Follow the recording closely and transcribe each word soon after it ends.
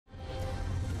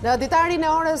Në ditarin e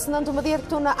orës 19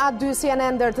 këtu në A2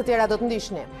 CNN ndër të tjera do të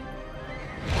ndiqni.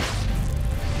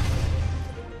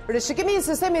 Rishikimi i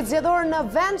sistemit zgjedhor në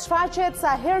vend shfaqet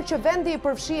sa herë që vendi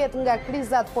përfshihet nga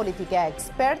krizat politike.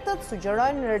 Ekspertët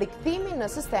sugjerojnë rikthimin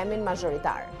në sistemin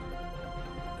mazhoritar.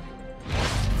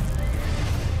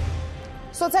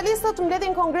 Socialistët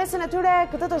mbledhin kongresin e tyre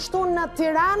këtë të shtunë në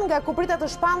Tiranë, nga ku pritet të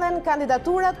shpallen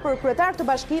kandidaturat për kryetar të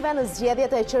bashkive në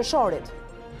zgjedhjet e qershorit.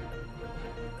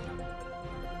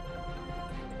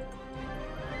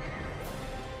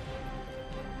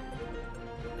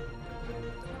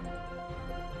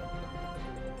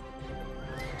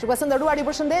 Shikues të nderuar, ju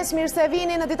përshëndes, mirë se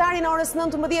vini në ditarin e orës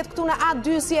 19 këtu në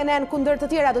A2 CNN, ku ndër të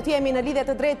tjera do të jemi në lidhje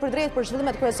të drejtë për drejtë për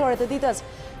zhvillimet kryesore të ditës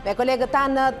me kolegët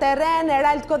tanë në terren.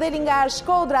 Erald Kodeli nga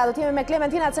Shkodra, do të jemi me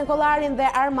Klementina Cenkollarin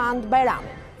dhe Armand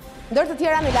Bajramin. Ndër të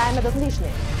tjera në lajme do të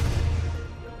ndiqni.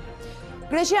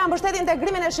 Greqia mbështet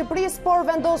integrimin e Shqipërisë, por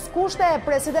vendos kushte.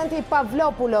 Presidenti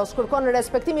Pavlopoulos kërkon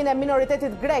respektimin e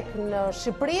minoritetit grek në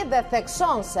Shqipëri dhe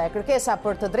thekson se kërkesa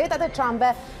për të drejtat e çambe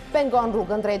pengon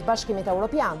rrugën drejt Bashkimit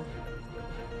Evropian.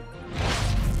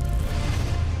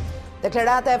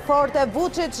 Deklarate forte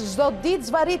Vučić, çdo ditë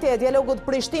zvarritje e dialogut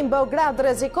Prishtinë-Beograd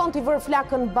rrezikon t'i vërë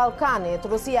flakën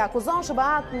Ballkanit. Rusia akuzon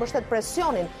SBA-t mbështet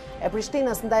presionin e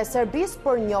Prishtinës ndaj Serbisë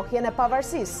për njohjen e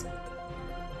pavarësisë.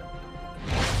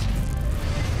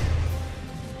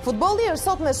 Futbolli është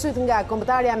sot me syt nga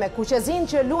kombëtarja me Kuqezin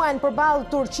që luajnë përballë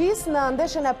Turqisë në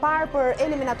ndeshjen e parë për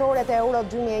eliminatoret e Euro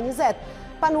 2020.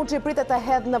 Panucci pritet të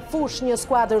hedhë në fush një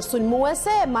skuadër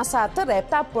sulmuese, masa të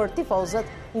repta për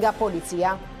tifozët nga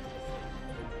policia.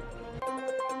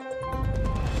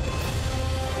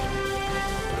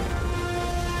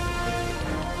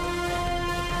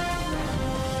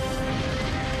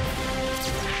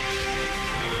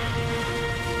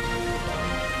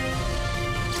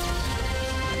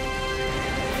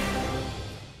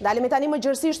 Dalimi tani më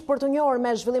gjërësisht për të njohur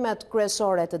me zhvillimet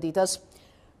kryesore të ditës.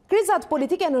 Krizat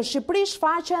politike në Shqipëri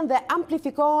shfaqen dhe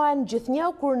amplifikohen gjithnjë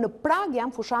kur në prag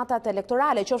janë fushatat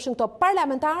elektorale, qofshin këto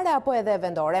parlamentare apo edhe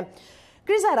vendore.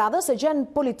 Kriza e radhës e gjen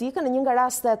politikën në një nga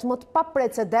rastet më të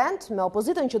paprecedent, me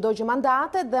opozitën që dogji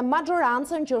mandate dhe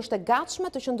majorancën që është e gatshme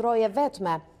të qëndrojë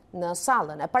vetme në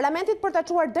sallën e parlamentit për ta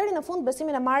çuar deri në fund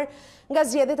besimin e marrë nga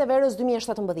zgjedhjet e verës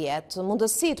 2017.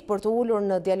 Mundësitë për të ulur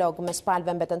në dialog mes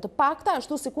palëve mbeten të pakta,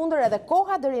 ashtu si kundër edhe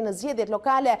koha deri në zgjedhjet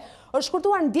lokale është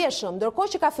shkurtuar ndjeshëm,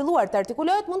 ndërkohë që ka filluar të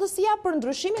artikulohet mundësia për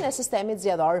ndryshimin e sistemit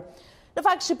zgjedhor. Në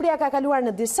fakt, Shqipëria ka kaluar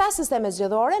në disa sisteme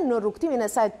zgjedhore në rrugtimin e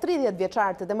saj 30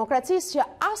 vjeçar të demokracisë që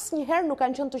asnjëherë nuk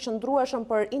kanë qenë të qëndrueshëm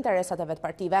për interesat e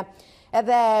vetpartive.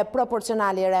 Edhe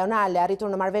proporcionali rajonal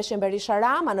arritur në marrëveshjen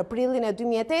Berisha-Rama në prillin e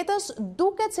 2008-s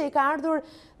duket se i ka ardhur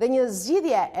dhe një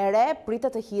zgjidhje e re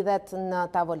pritet të hidhet në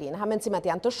tavolinë. Hamencimet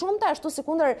janë të shumta, ashtu si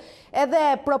kundër edhe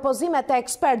propozimet e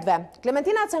ekspertëve.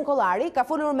 Klementina Cenkollari ka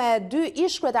folur me dy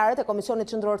ish-kryetarët e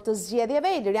Komisionit Qendror të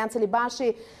Zgjedhjeve, Ilirian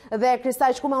Celibashi dhe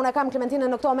Kristaj Shkume. Unë kam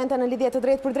Klementina në këto momente në lidhje të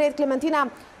drejtë për drejtë. Klementina,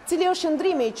 cili është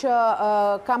qëndrimi që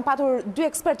kam patur dy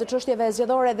ekspertë të çështjeve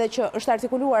zgjedhore dhe që është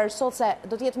artikuluar sot se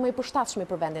do të jetë më i përshtatshëm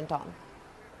për vendin tonë?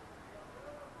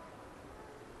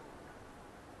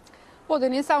 Po,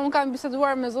 Denisa, unë kam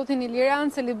biseduar me zotin Ilirian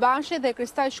Celibashi dhe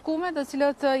Kristaj Shkume, të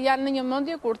cilët janë në një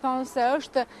mendje kur thonë se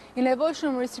është i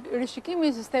nevojshëm rishikimi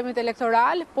i sistemit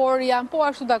elektoral, por janë po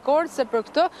ashtu dakord se për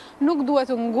këtë nuk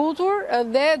duhet ngutur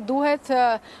dhe duhet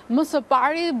më së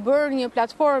pari bërë një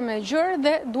platformë gjërë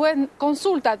dhe duhet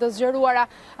konsulta të zgjeruara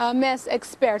mes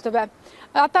ekspertëve.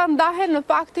 Ata ndahen në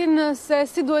faktin se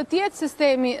si duhet jetë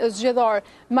sistemi zgjedhor,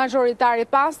 majoritar i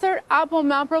pastër apo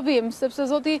me aprovim, sepse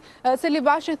zoti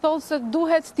Celibashi thotë se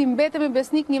duhet t'i mbetemi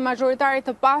besnik një majoritari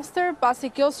të pastër, pasi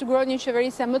kjo siguron një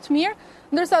qeverisje më të mirë,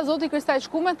 ndërsa zoti Kristaj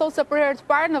Shkume thotë se për herë të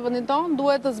parë në vendin tonë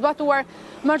duhet të zbatuar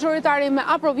majoritari me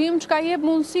aprovim, çka jep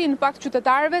mundësi në fakt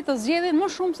qytetarëve të zgjedhin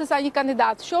më shumë se sa një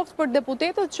kandidat, qoftë për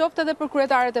deputetët, qoftë edhe për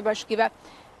kryetarët e bashkive.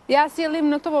 Ja sjellim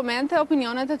në këto momente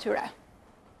opinionet e tyre.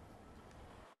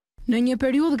 Në një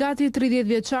periudhë gati 30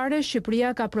 vjeçare,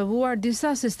 Shqipëria ka provuar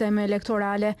disa sisteme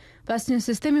elektorale, pas një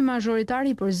sistemi majoritar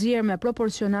i përzier me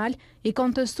proporcional, i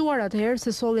kontestuar atëherë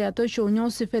se solli ato që u njoh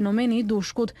si fenomeni i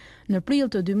dushkut në prill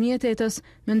të 2008-s,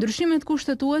 me ndryshimet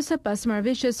kushtetuese pas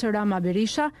marrëveshjes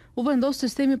Rama-Berisha, u vendos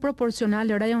sistemi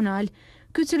proporcional rajonal.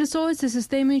 Ky cilësohet si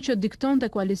sistemi që diktonte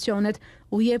koalicionet,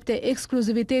 u jepte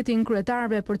ekskluzivitetin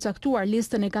kryetarëve për caktuar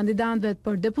listën e kandidatëve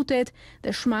për deputet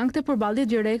dhe shmangte përballje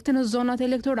direkte në zonat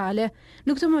elektorale.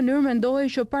 Në këtë mënyrë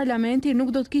mendohej që parlamenti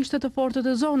nuk do të kishte të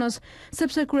fortët e zonës,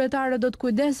 sepse kryetarët do të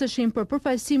kujdeseshin për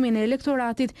përfaqësimin e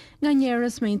elektoratit nga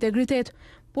njerëz me integritet,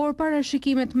 por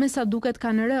parashikimet me sa duket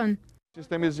kanë rënë.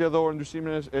 Sistemi zgjedhor,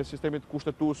 ndryshimin e sistemit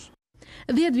kushtetues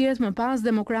 10 vjet më pas,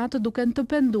 demokratët duken të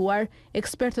penduar.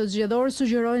 Ekspertët zgjedhor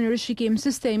sugjerojnë rishikim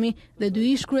sistemi dhe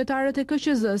dy ish kryetarët e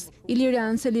KQZ-s,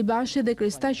 Ilirian Celibashi dhe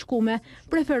Kristaq Kume,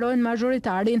 preferojnë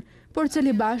majoritarin, por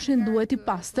Celibashin duhet i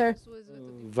pastër.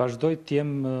 Vazhdoj të jem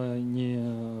një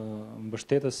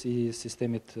mbështetës i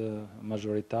sistemit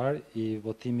majoritar, i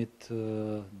votimit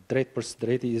drejt për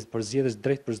drejti, i përzgjedhjes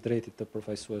drejt për drejti të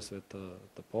përfaqësuesve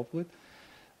të popullit.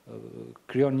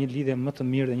 Krijon një lidhje më të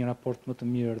mirë dhe një raport më të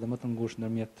mirë dhe më të ngushtë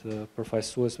ndërmjet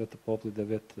përfaqësuesve të popullit dhe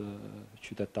vetë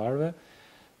qytetarëve.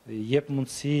 Jep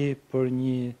mundësi për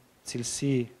një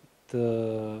cilësi të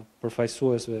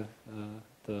përfaqësuesve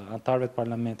të anëtarëve të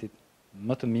parlamentit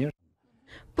më të mirë.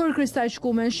 Për Kristaq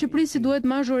Kume, Shqipëri duhet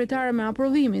majoritare me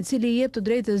aprovim, i cili jep të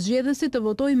drejtë zgjedhësit të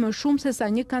votojë më shumë se sa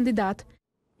një kandidat.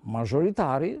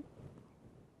 Majoritari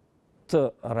të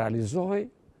realizohej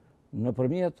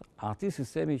nëpërmjet atij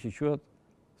sistemi që quhet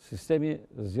sistemi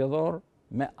zgjedhor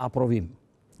me aprovim,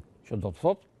 që do të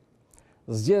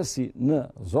thotë zgjedhësi në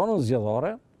zonën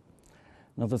zgjedhore,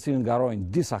 në të cilën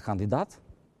garojnë disa kandidat,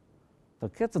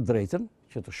 të ketë të drejtën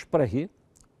që të shprehi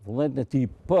vullnetin e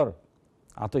tij për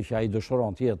atë që ai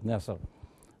dëshiron të jetë nesër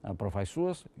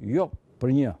përfaqësues, jo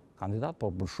për një kandidat,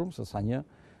 por për shumë se sa një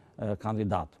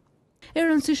kandidat. E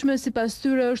rëndësishme sipas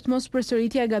tyre është mos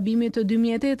përsëritja e gabimit të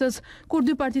 2008-s, kur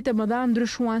dy partitë e mëdha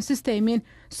ndryshuan sistemin.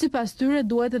 Sipas tyre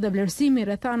duhet edhe vlerësimi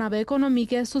i rrethanave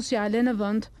ekonomike, sociale në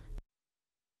vend.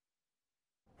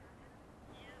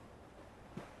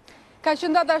 Ka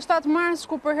qenë data 7 mars,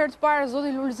 ku për herë të parë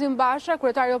zoti Lulzim Basha,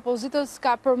 kryetari i opozitës,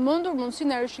 ka përmendur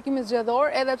mundësinë e rishikimit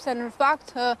zgjedhor, edhe pse në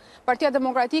fakt Partia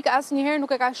Demokratike asnjëherë nuk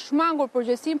e ka shmangur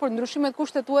përgjegjësinë për ndryshimet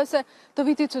kushtetuese të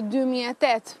vitit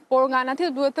 2008. Por nga ana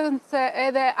tjetër duhet të thënë se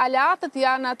edhe aleatët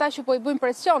janë ata që po i bëjnë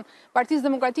presion Partisë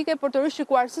Demokratike për të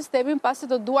rishikuar sistemin, pasi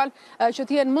të duan që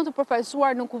të jenë më të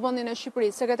përfaqësuar në kuvendin e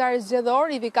Shqipërisë. Sekretari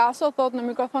zgjedhor Ivi Kaso thotë në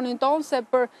mikrofonin tonë se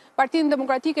për Partinë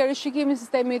Demokratike rishikimi i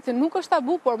sistemit nuk është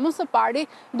tabu, por më së pari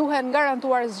duhen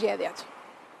garantuar zgjedhjet.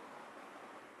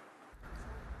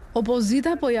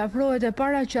 Opozita po i afrohet e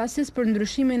paraqasjes për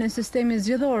ndryshimin e sistemit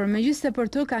zgjedhor, megjithëse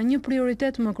për të ka një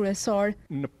prioritet më kryesor.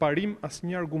 Në parim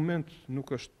asnjë argument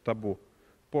nuk është tabu,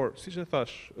 por siç e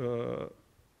thash,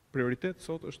 prioritet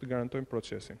sot është të garantojmë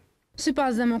procesin.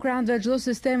 Sipas demokratëve, çdo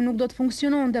sistem nuk do të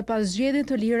funksiononte pas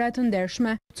zgjedhjeve të lira e të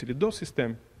ndershme. Cilido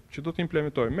sistem që do të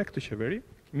implementojë me këtë qeveri,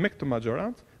 me këtë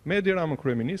majorancë, me Edi Ramën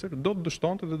kryeministër, do të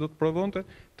dështonte dhe do të prodhonte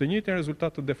të njëjtin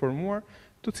rezultat të deformuar,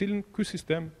 të cilin ky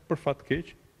sistem për fat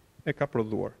keq e ka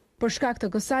prodhuar. Për shkak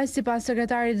të kësaj, sipas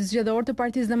sekretarit zgjedhor të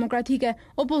Partisë Demokratike,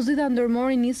 opozita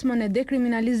ndërmori nismën e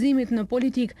dekriminalizimit në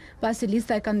politik, pasi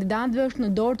lista e kandidatëve është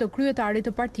në dorë të kryetarit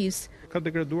të partisë. Ka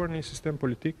degraduar një sistem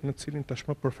politik në cilin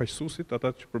tashmë përfaqësuesit,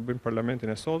 ata që përbëjnë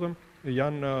parlamentin e sotëm,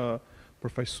 janë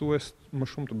përfaqësues më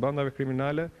shumë të bandave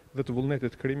kriminale dhe të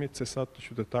vullnetit krimit se sa të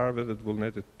qytetarëve dhe të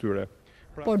vullnetit tyre.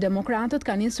 Por demokratët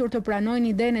kanë nisur të pranojnë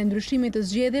idenë e ndryshimit të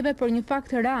zgjedhjeve për një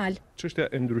fakt real. Çështja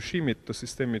e ndryshimit të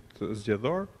sistemit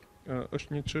zgjedhor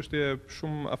është një çështje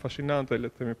shumë afascinante, le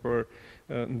të themi, për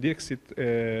ndjekësit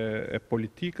e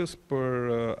politikës, për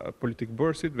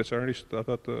politikbërësit, veçanërisht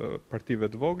ata të partive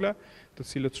të vogla, të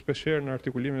cilët shpeshherë në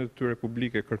artikulimet e tyre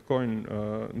publike kërkojnë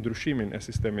ndryshimin e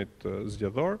sistemit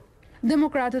zgjedhor.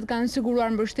 Demokratët kanë siguruar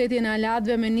mbështetjen e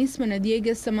aleatëve me nismën e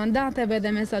djegjes së mandateve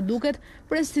dhe me sa duket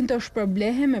presin të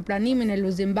shpërblehen me pranimin e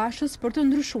Lulzim Bashës për të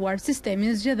ndryshuar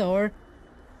sistemin zgjedhor.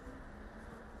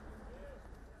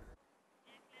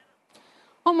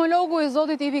 Homologu i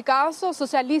zotit Ivi Kaso,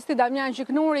 socialisti Damian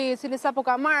Gjiknuri, i cili sapo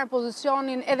ka marrë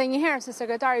pozicionin edhe një herë si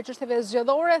sekretari i çështjeve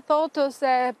zgjedhore, thotë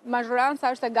se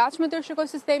majoranca është e gatshme të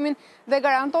rishikojë sistemin dhe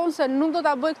garanton se nuk do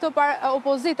ta bëjë këtë për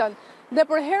opozitën. Dhe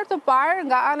për herë të parë,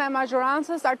 nga ana e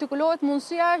majorancës artikulohet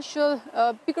mundësia që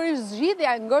pikërisht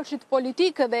zgjidhja e ngërshit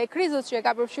politik dhe e krizës që e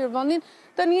ka përfshirë vendin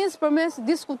të nisë përmes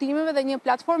diskutimeve dhe një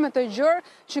platforme të gjerë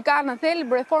që ka në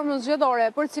thelb reformën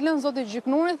zgjedhore, për cilën zoti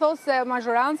Gjiknuri thotë se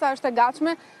majoranca është e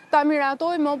gatshme ta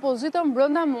miratojë me opozitën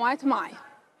brenda muajit maj.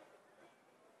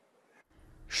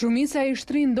 Shumica i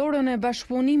shtrin dorën e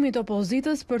bashkëpunimit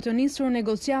opozitës për të nisur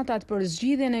negociatat për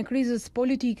zgjidhjen e krizës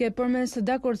politike përmes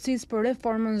dakordësisë për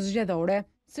reformën zgjedhore.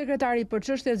 Sekretari për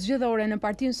çështjet zgjedhore në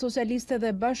Partinë Socialiste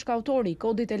dhe bashkautori i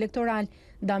Kodit Elektoral,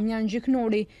 Damian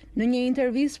Gjiknuri, në një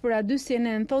intervistë për A2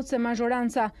 CNN thotë se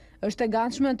majoranca është e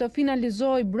gatshme të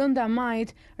finalizojë brenda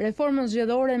majit reformën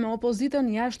zgjedhore me opozitën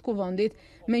jashtë kuvendit.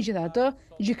 Megjithatë,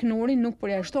 Gjiknuri nuk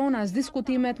përjashton as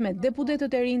diskutimet me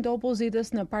deputetët e rinj të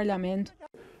opozitës në parlament.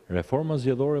 Reforma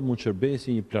zgjedhore mund shërbej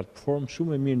si një platformë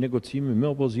shumë e mirë negociimi me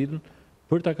opozitën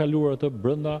për ta kaluar atë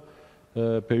brenda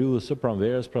periudhës së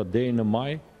pranverës, pra deri në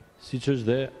maj, siç është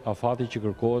dhe afati që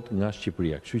kërkohet nga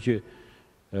Shqipëria. Kështu që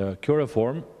Kjo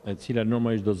reform, e cila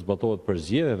normalisht do të zbatohet për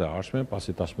zgjedhjet e ardhshme,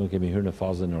 pasi tashmë kemi hyrë në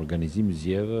fazën e organizimit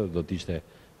zgjedhjeve, do të ishte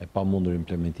e pamundur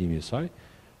implementimi i saj,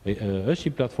 është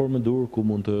një platformë e dur ku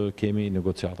mund të kemi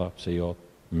negociata, pse jo,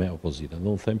 me opozitën. Dhe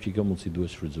unë them që kjo mundësi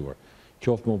duhet shfrytzuar.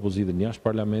 Qoftë me opozitën jashtë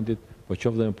parlamentit, po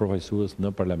qoftë dhe me përfaqësues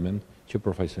në parlament që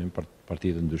përfaqësojnë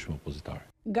partitë e ndryshme opozitare.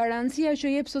 Garancia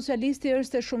që jep socialisti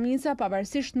është se shumica,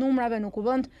 pavarësisht numrave në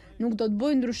kuvend, nuk do të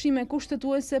bëjë ndryshime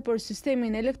kushtetuese për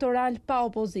sistemin elektoral pa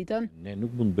opozitën. Ne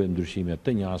nuk mund të bëjmë ndryshime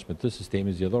të njashme të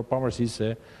sistemit zgjedhor, pavarësisht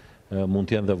se mund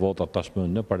të jenë dhe vota tashmë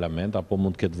në parlament apo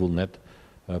mund të ketë vullnet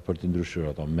për të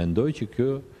ndryshuar ato. Mendoj që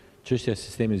kjo çështja e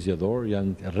sistemit zgjedhor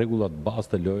janë rregullat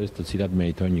bazë të lojës të cilat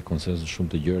meritojnë një konsensus shumë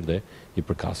të gjerë dhe i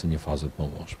përkasin një faze të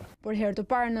mëdhenjshme. Për herë të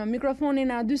parë në mikrofonin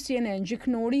e Adysien e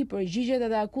Gjiknuri përgjigjet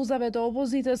edhe akuzave të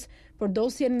opozitës për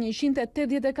dosjen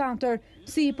 184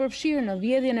 si i përfshirë në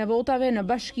vjedhjen e votave në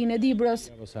Bashkinë e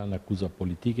Dibrës. Ose janë akuza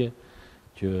politike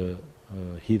që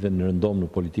hidhen në rëndom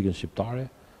në politikën shqiptare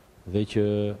dhe që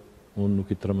unë nuk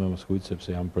i trëmë mëskujt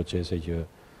sepse janë procese që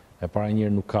e para njërë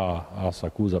nuk ka as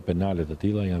akuza penale të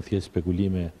tilla, janë thjesht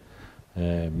spekulime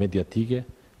mediatike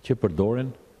që përdoren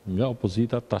nga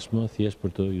opozita tashmë thjesht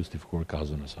për të justifikuar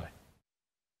kazën e saj.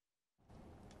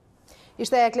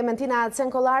 Ishte Klementina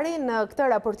Cenkollari në këtë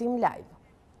raportim live.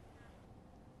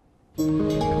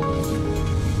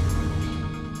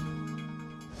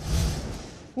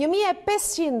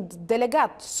 1500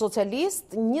 delegat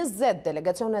socialist, 20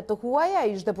 delegacionet të huaja,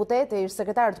 ish deputete, ish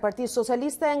sekretarët të Partisë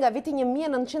Socialiste nga viti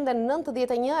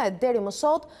 1991 e deri më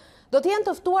sot, do të jenë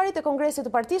të ftuarit e Kongresit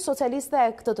të Partisë Socialiste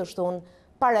këtë të shtunë.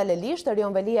 Paralelisht,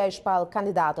 Erion Velia i shpall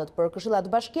kandidatët për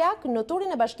Këshillat Bashkiak në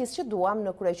turin e bashkisë që duam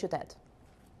në kryeqytet.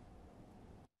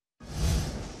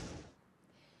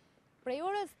 Prej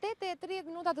orës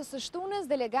 8:30 të së shtunës,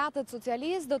 delegatët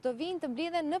socialist do të vinë të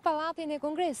mblidhen në Pallatin e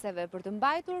Kongreseve për të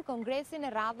mbajtur Kongresin e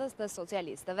Radhës të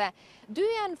Socialistëve. Dy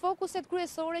janë fokuset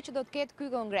kryesore që do të ketë ky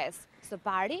kongres. Së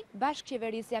pari,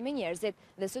 bashkëqeverisja me njerëzit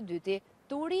dhe së dyti,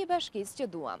 turi i bashkisë që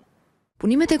duam.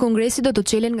 Punimet e Kongresit do të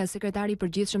çelen nga sekretari i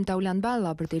përgjithshëm Tauland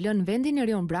Balla për të lënë vendin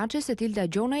Erion Braçës, Tilda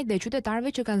Gjonajt dhe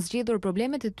qytetarëve që kanë zgjedhur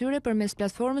problemet e tyre përmes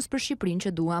platformës për Shqipërinë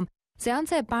që duam.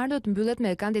 Seanca e parë do të mbyllet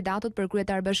me kandidatët për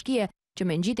kryetar bashkie, që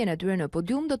me ngjitjen e tyre në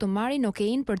podium do të marrin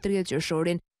okein për 30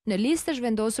 qershorin. Në listë është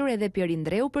vendosur edhe Pierre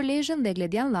Indreu për Lezhën dhe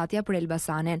Gledian Llatja për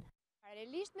Elbasanen.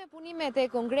 Paralelisht me punimet e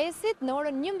Kongresit, në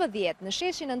orën 11 në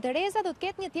sheshin Nën Tereza do të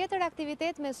ketë një tjetër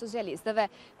aktivitet me socialistëve.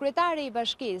 Kryetari i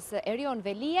bashkisë Erion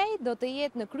Veliaj do të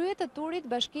jetë në krye të turit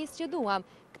bashkisë që duam,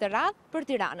 këtë radhë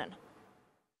për Tiranën.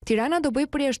 Tirana do bëj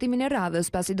përjashtimin e radhës,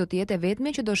 pasi do të jetë e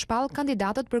vetme që do shpall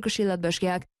kandidatët për Këshillat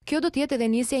Bashkiak. Kjo do të jetë edhe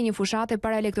nisja e një fushate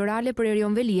paraelektorale për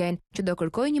Erion Veliajn, që do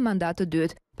kërkojë një mandat të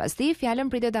dytë. Pastaj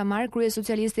fjalën pritet ta marrë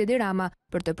kryesocialisti Edi Rama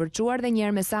për të përçuar dhe një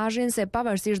herë mesazhin se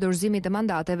pavarësisht dorëzimit të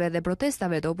mandateve dhe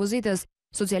protestave të opozitës,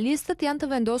 socialistët janë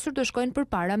të vendosur të shkojnë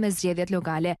përpara me zgjedhjet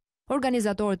lokale.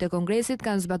 Organizatorët e kongresit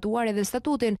kanë zbatuar edhe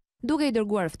statutin, duke i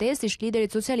dërguar ftesë ish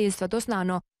liderit socialist Fatos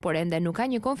Nano, por ende nuk ka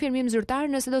një konfirmim zyrtar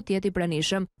nëse do të jetë i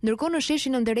pranishëm. Ndërkohë në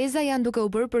sheshin Nën Tereza janë duke u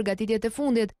bërë përgatitjet e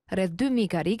fundit, rreth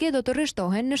 2000 karrige do të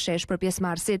rreshtohen në shesh për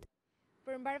pjesëmarrësit.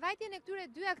 Për mbarvajtjen e këtyre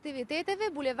dy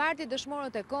aktiviteteve, bulevardi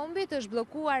Dëshmorët e Kombit është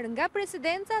bllokuar nga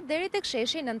presidenca deri tek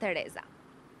sheshi Nën Tereza.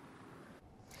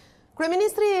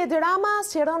 Kryeministri Edi Rama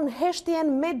sqaron heshtjen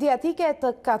mediatike të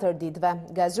 4 ditëve.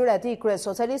 Nga zyra e tij,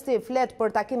 kryesocialisti flet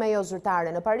për takime jo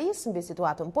zyrtare në Paris mbi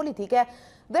situatën politike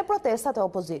dhe protestat e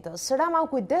opozitës. Rama u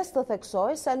kujdes të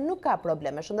theksojë se nuk ka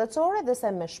probleme shëndetësore dhe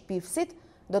se me shpifësit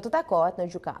do të takohet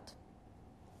në gjykatë.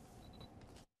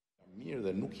 Mirë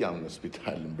dhe nuk jam në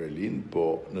spital në Berlin,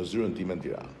 po në zyrën time në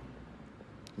Tiranë.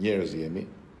 Njerëz jemi,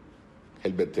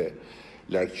 helbete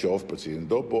larg qoftë për cilin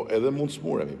do, po edhe mund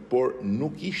smuremi, por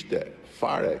nuk ishte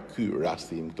fare ky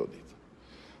rasti im këto ditë.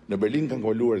 Në Berlin kanë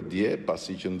kaluar dje,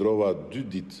 pasi që ndrova 2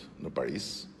 ditë në Paris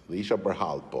dhe isha për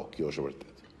hall, po, kjo është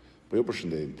vërtet. Po jo për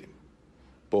shëndetin tim,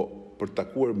 po për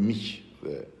takuar miq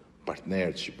dhe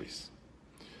partnerë të Shqipërisë.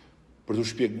 Për të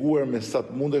shpjeguar me sa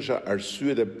të mundesha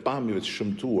arsyet e pamjeve të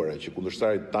shëmtuara që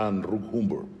kundërshtarit tanë rrugë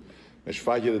humbur, me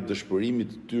shfaqjet e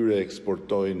dëshpërimit të tyre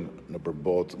eksportojnë në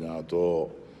përbot nga ato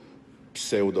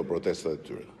pseudo protestat e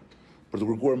tyre. Për të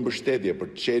kërkuar mbështetje për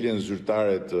çeljen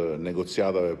zyrtare të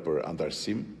negociatave për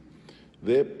antarësim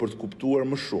dhe për të kuptuar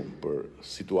më shumë për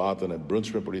situatën e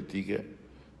brendshme politike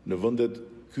në vendet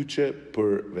kyçe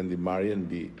për vendimarrjen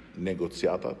mbi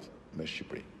negociatat me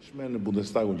Shqipërinë. Në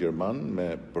Bundestagun gjerman me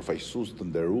përfaqësues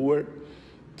të nderuar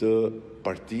të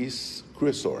partisë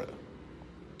kryesore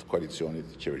të koalicionit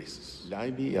të qeverisës.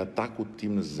 Lajmi i atakut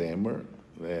tim në zemër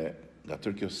dhe nga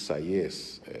tërë kjo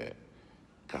sajes e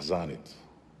Kazanit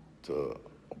të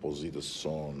opozitës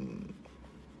son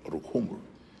rrugë humbur.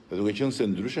 Dhe duke qenë se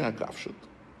ndryshe nga kafshët,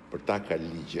 për ta ka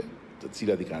ligje, të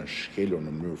cilat i kanë shkelur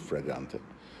në mënyrë flagrante,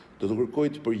 do të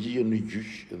kërkojë të përgjigjen në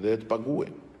gjyq dhe të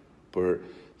paguajë për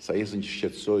sajesën që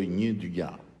shqetësoi 1-2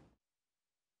 javë.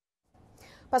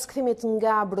 Pas kthimit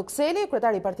nga Brukseli,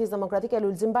 kryetari i Partisë Demokratike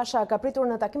Lulzim Basha ka pritur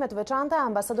në takime të veçanta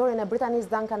ambasadorin e Britanisë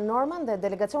Duncan Norman dhe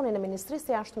delegacionin e Ministrisë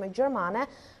së Jashtme gjermane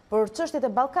për çështjet e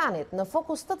Ballkanit, në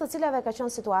fokus të cilave ka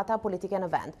qenë situata politike në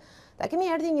vend. Takimi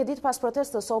erdhi një ditë pas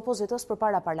protestës së opozitës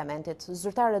përpara parlamentit.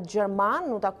 Zyrtarët gjerman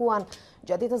u takuan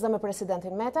gjatë ditës dhe me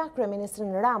presidentin Meta,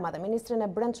 kryeministrin Rama dhe ministrin e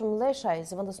Brendshëm Leshaj,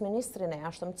 zëvendës ministrin e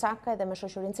Jashtëm Cakaj dhe me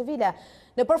shoqërinë civile.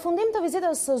 Në përfundim të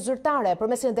vizitës zyrtare,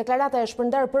 përmes një deklarate e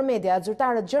shpërndarë për media,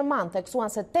 zyrtarët gjerman theksuan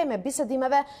se teme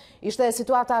bisedimeve ishte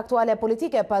situata aktuale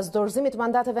politike pas dorëzimit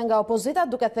mandateve nga opozita,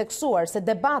 duke theksuar se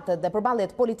debatet dhe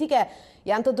përballjet politike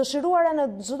janë të dëshiruara në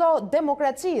çdo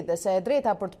demokraci dhe se e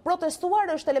drejta për të protestuar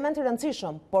është element i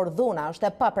rëndësishëm, por dhuna është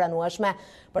e papranueshme.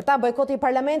 Për ta bojkoti i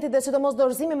parlamentit dhe sidomos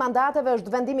dorëzimi mandateve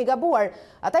është vendim i gabuar.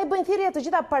 Ata i bëjnë thirrje të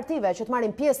gjitha partive që të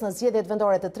marrin pjesë në zgjedhjet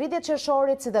vendore të 30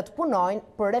 qershorit, si dhe të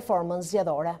punojnë për reformën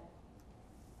zgjedhore.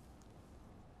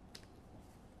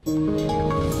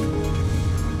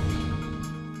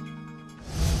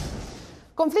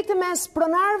 Konflikti mes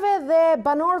pronarëve dhe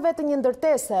banorëve të një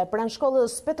ndërtese pranë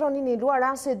shkollës Petronini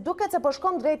Luarasi duket se po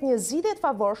shkon drejt një zgjidhje të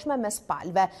favorshme mes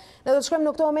palëve. Ne do të shkojmë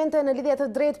në këto momente në lidhje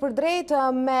të drejtë për drejtë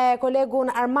me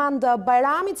kolegun Armand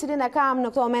Bajrami, cilin e kam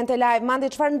në këto momente live. Mandi,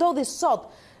 çfarë ndodhi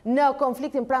sot në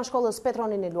konfliktin pranë shkollës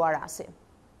Petronini Luarasi?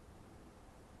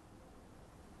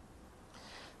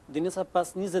 Dinesa,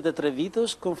 pas 23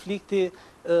 vitësh, konflikti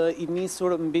i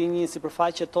nisur mbi një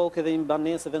sipërfaqe toke dhe një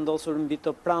banese vendosur mbi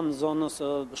të pranë zonës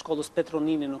shkollës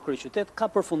Petronini në kryeqytet, ka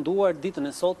përfunduar ditën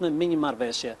e sotme me një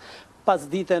marrëveshje. Pas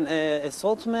ditën e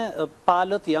sotme,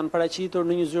 palët janë paraqitur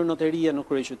në një zyrë noterie në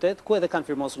kryeqytet, ku edhe kanë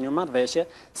firmosur një marrëveshje,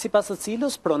 sipas së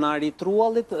cilës pronari i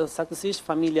Truallit, saktësisht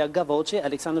familja Gavoçi,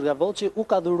 Aleksandr Gavoçi, u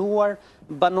ka dhuruar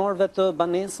banorëve të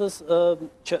banesës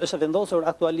që është vendosur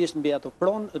aktualisht mbi ato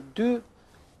pronë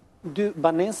dy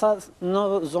banesa në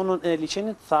zonën e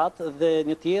liçenit That dhe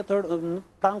një tjetër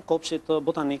pranë kopshtit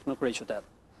botanik në kryeqytet.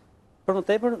 Për më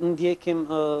tepër ndjekim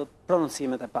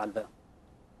prononcimet e palëve.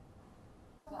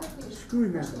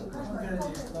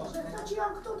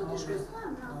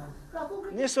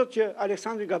 Ne sot që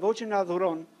Aleksandri Gavoçi na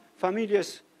dhuron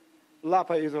familjes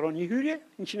Llapa i dhuron një hyrje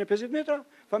 150 metra,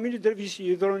 familjes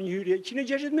Dervishi i dhuron një hyrje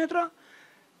 160 metra.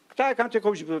 Këta e kanë të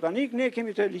kopshti botanik, ne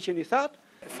kemi të liçeni That.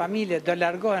 Familje do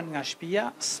largohen nga shtëpia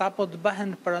sapo të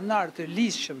bëhen pronar të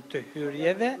lishëm të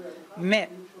hyrjeve me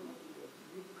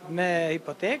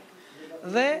hipotekë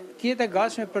dhe të jetë e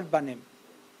gatshme për të banim.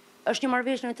 Është një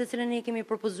marrëveshje në të cilën ne kemi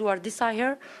propozuar disa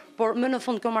herë, por më në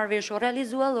fund kjo marrëveshje u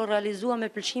realizua me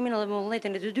pëlqimin dhe me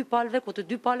vullnetin e të dy palëve, ku të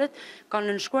dy palët kanë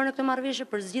nënshkruar në këtë marrëveshje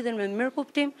për zgjidhjen me mirë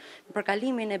kuptim, për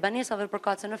kalimin e banesave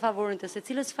përkatëse në favorin të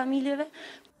secilës familjeve.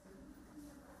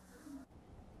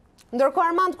 Ndërkohë,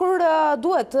 Armand, kur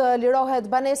duhet lirohet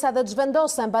banesa dhe të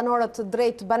zhvendosen banorët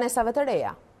drejt banesave të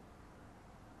reja?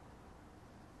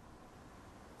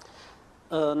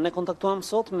 Ne kontaktuam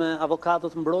sot me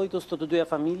avokatët mbrojtës të dyja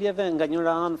familjeve, nga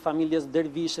njëra anë familjes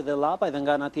Dervishi dhe Llapaj dhe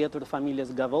nga ana tjetër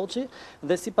familjes Gavoçi,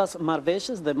 dhe sipas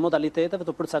marrëveshjes dhe modaliteteve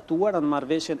të përcaktuara në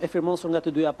marrëveshjen e firmosur nga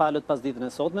të dyja palët pas ditën e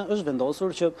sotme, është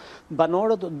vendosur që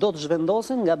banorët do të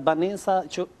zhvendosen nga banesa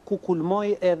që ku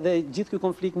kulmoi edhe gjithë ky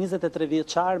konflikt 23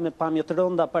 vjeçar me pamje të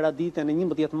rënda para ditën e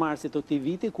 11 marsit të këtij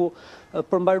viti, ku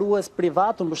përmbarues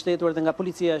privat të mbështetur edhe nga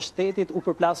policia e shtetit u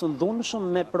përplasën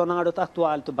dhunshëm me pronarët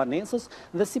aktual të banesës.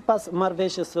 Dhe sipas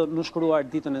marrëveshjes së nënshkruar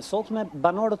ditën e sotme,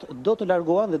 banorët do të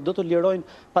largohen dhe do të lirojnë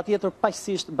patjetër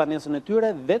paqësisht banesën e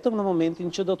tyre, vetëm në momentin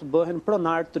që do të bëhen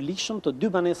pronar të ligjshëm të dy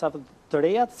banesave të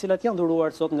reja, të cilat janë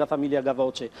dhuruar sot nga familja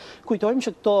Gavoçi. Kujtojmë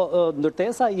që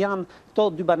këto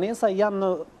dy banesa janë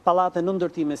në pallate në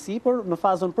ndërtim e sipër, në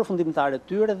fazën përfundimtare të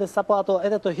tyre, dhe sapo ato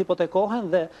edhe të hipotekohen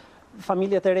dhe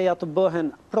familjet e reja të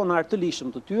bëhen pronar të lishëm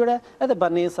të tyre, edhe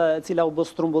banesa e cila u bë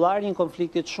strumbullari një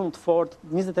konfliktit shumë të fortë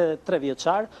 23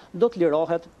 vjeçar do të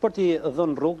lirohet për t'i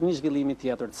dhënë rrugë një zhvillimi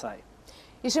tjetër të saj.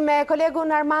 Ishim me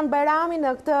kolegun Armand Bajrami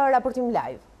në këtë raportim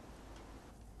live.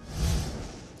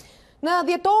 Në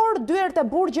dhjetor, dyert e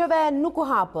burgjeve nuk u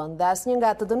hapën dhe asnjë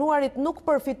nga të dënuarit nuk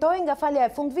përfitoi nga falja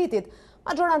e fundvitit.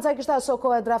 Majoranca kishte aso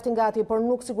kohë draftin gati, por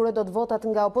nuk siguroi dot votat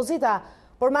nga opozita.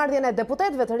 Por marrëdhjen e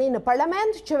deputetëve të rinj në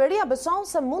parlament, qeveria beson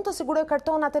se mund të sigurojë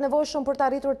kartonat e nevojshëm për të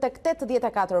arritur tek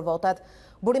 84 votat.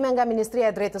 Burime nga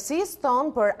Ministria e Drejtësisë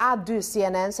thonë për A2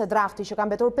 CNN se drafti që ka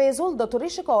mbetur pezull do të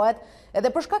rishikohet edhe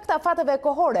për shkak të afateve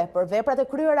kohore për veprat e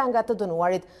kryera nga të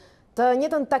dënuarit. Të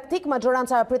njëjtën taktik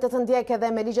maggjoranca pritet të ndjekë edhe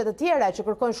me ligjet e tjera që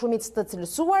kërkojnë shumicë të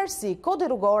cilësuar si kodi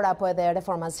rrugor apo edhe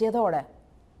reforma zgjedhore.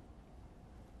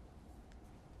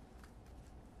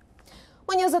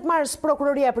 Më 20 mars,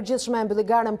 Prokuroria e Përgjithshme mbylli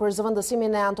garën për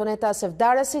zëvendësimin e Antoneta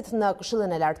Sevdaresit në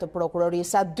Këshillin e Lartë të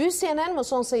Prokurorisë. Dy CNN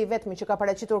mëson se i vetmi që ka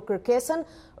paraqitur kërkesën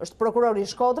është prokurori i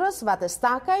Shkodrës, Vate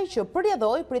Stakaj, që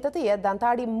përjedhoi pritet të jetë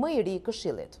anëtari më i ri i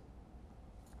Këshillit.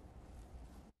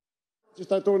 Që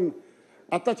trajtojnë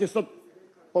ata që sot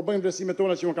po bëjnë vlerësimet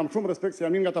tona, që unë kam shumë respekt se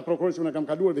janë nga ata prokurorë që unë kam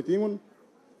kaluar vetimin,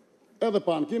 edhe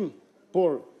pa ankim,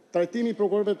 por trajtimi i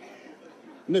prokurorëve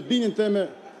në bindjen teme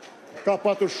ka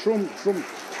patur shumë.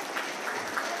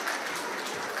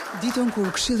 Ditën kur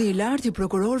Këshilli i Lartë i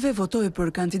Prokurorëve votoi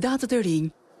për kandidatët e rinj,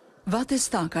 Vate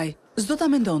Stakaj s'do ta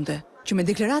mendonte që me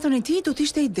deklaratën e tij do të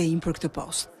ishte i denjë për këtë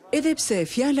post. Edhe pse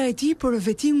fjala e tij për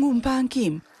vetingun pa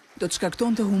ankim do të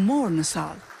shkaktonte humor në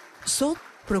sallë. Sot,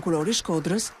 prokurori i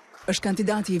Shkodrës është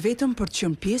kandidati i vetëm për të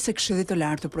qenë pjesë e Këshillit të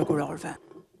Lartë të Prokurorëve.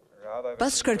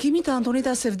 Pas shkarkimit të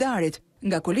Antoneta Sevdarit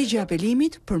nga Kolegji i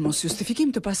Apelimit për mos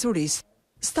justifikim të pasurisë,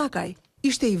 Stakaj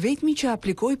ishte i vetmi që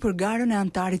aplikoi për garën e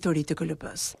anëtarit të ri të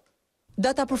KLP-s.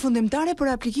 Data përfundimtare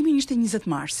për aplikimin ishte 20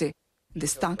 marsi, dhe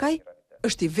Stakaj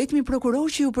është i vetmi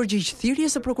prokuror që u përgjigj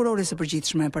thirrjes së prokurores së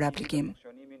përgjithshme për aplikim.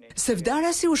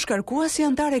 Sevdarasi u shkarkua si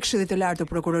anëtar e Këshillit të Lartë të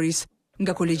Prokurorisë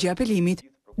nga Kolegji i Apelimit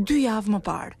 2 javë më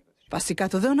parë, pasi ka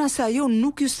të dhëna se ajo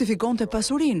nuk justifikonte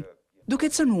pasurinë, duke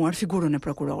cënuar figurën e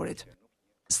prokurorit.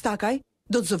 Stakaj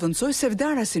do të zëvendësojë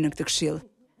Sevdarasi në këtë këshill,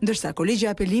 ndërsa Kolegji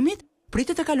i Apelimit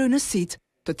pritet të kalojë në sit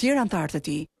të tjerë anëtarë të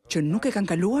tij që nuk e kanë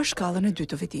kaluar shkallën e 2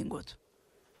 të vetingut.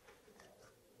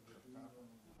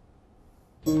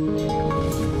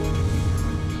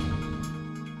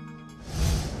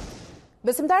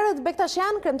 Besimtarët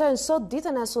bektashian kremtojnë sot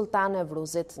ditën e Sultan e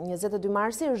Vruzit. 22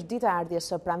 marsi është dita e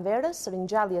ardhjes së pranverës,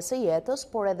 ringjalljes së jetës,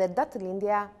 por edhe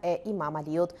datëlindja e Imam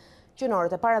Aliut. Që në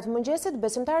orët e para të mëngjesit,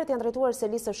 besimtarët janë drejtuar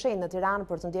selisë së shenjtë në Tiranë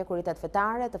për të ndjekur ritet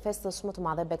fetare të festës më të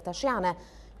madhe bektashiane.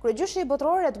 Kryegjyshi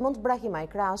botëror Edmund Brahimaj,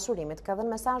 krahas urimit, ka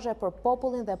dhënë mesazhe për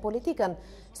popullin dhe politikën.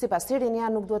 Sipas tij, rinia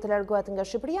nuk duhet të largohet nga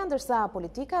Shqipëria, ndërsa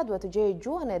politika duhet të gjejë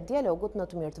gjuhën e dialogut në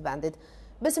të mirë të vendit.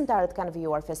 Besimtarët kanë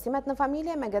vijuar festimet në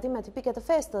familje me gatime tipike të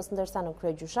festës, ndërsa në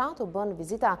kryegjyshat u bën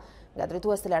vizita nga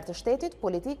drejtues të lartë të shtetit,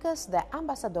 politikës dhe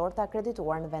ambasadorë të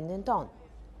akredituar në vendin tonë.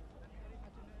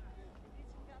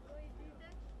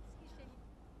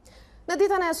 Në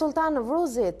ditën e Sultan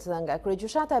Vruzit, nga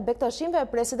kryegjyshata e Bektashimve,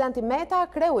 presidenti Meta,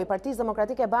 kreu i Partisë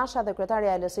Demokratike Basha dhe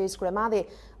kryetaria e LSI-s Kryemadhi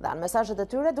dhanë mesazhet e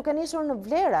tyre duke nisur në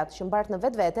vlerat që mbart në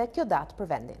vetvete kjo datë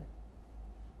për vendin.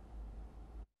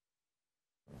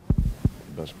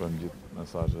 Bashkojmë gjithë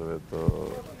mesazheve të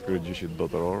kryegjyshit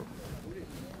botëror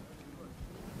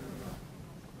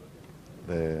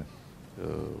dhe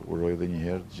uroj edhe një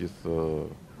herë gjithë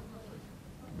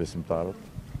besimtarët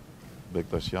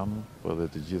bektashian, për edhe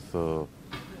të gjithë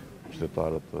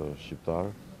qytetarët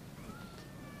shqiptarë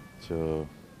që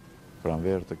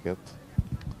pranverë të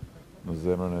ketë në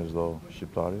zemrën e çdo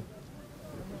shqiptari.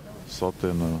 Sot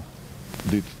e në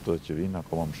ditë të që vinë,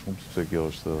 akoma më shumë, sepse kjo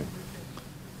është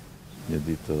një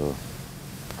ditë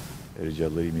e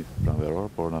rigjallërimit pranveror,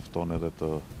 por na fton edhe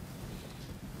të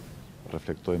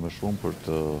reflektojmë më shumë për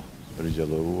të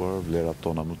rigjallëruar vlerat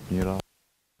tona më të mira.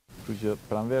 Kështu që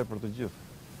pranverë për të gjithë.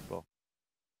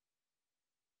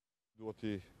 Duhet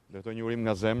t'i letoj një urim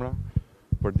nga zemra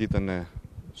për ditën e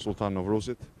Sultan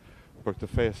Novruzit, për këtë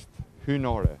fest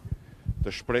hyjnore të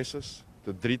shpresës,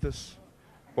 të dritës,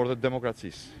 por dhe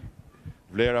demokracisë.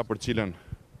 Vlera për cilën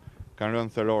kanë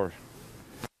rënë therror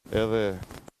edhe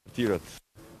tjerët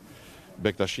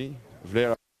bektashi,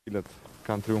 vlera për cilët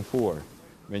kanë triumfuar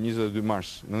me 22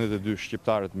 mars 92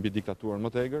 shqiptarët mbi diktaturën më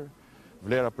të egër,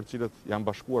 vlera për cilët janë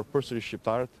bashkuar përsëri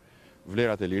shqiptarët,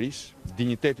 vlerat e lirisë,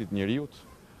 dinjitetit njeriut,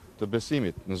 të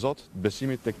besimit në Zot,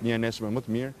 besimit tek një nesër më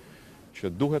të mirë,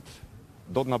 që do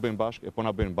të na bëjnë bashkë, e po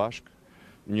na bëjnë bashkë,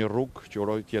 një rrugë që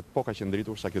uroj të jetë po kaq e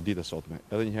ndritur sa kjo ditë e sotme,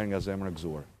 edhe një herë nga zemra e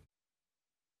gëzuar.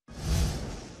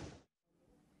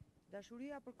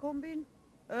 Dashuria për kombin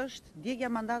është djegja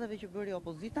mandateve që bëri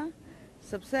opozita,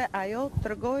 sepse ajo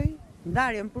tregoi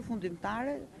ndarjen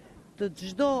përfundimtare të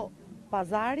çdo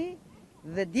pazari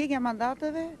dhe djegja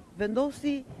mandateve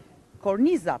vendosi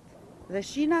kornizat dhe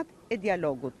shinat e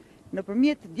dialogut.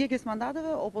 Nëpërmjet djegjes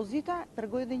mandateve, opozita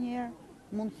tregoi edhe një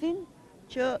herë mundësinë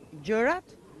që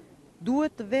gjërat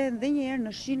duhet të vehen edhe një herë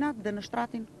në shinat dhe në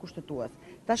shtratin kushtetues.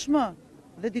 Tashmë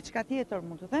dhe diçka tjetër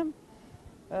mund të them,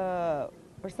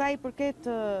 për sa i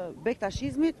përket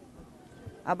bektashizmit,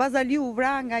 Abaz Aliu u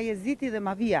vra nga Jeziti dhe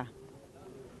Mavia,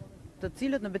 të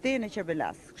cilët në betejën e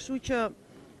Qerbelas. Kështu që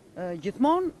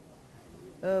gjithmonë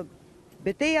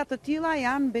Beteja të tilla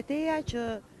janë beteja që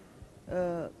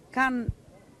kanë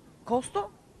kosto,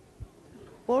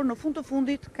 por në fund të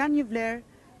fundit kanë një vlerë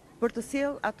për të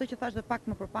sjellë atë që thash dhe pak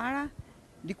më përpara,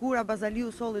 Dikura Bazaliu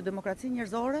solli demokracinë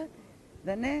njerëzore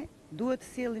dhe ne duhet të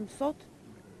sjellim sot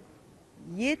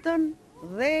jetën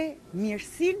dhe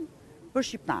mirësinë për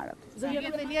shqiptarët.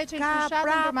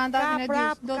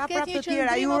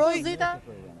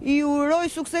 I uroj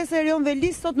sukses Erion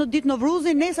Velis sot në ditë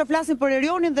Novruzin, nesër flasim për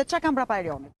Erionin dhe çka kam brapa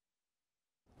Erionit.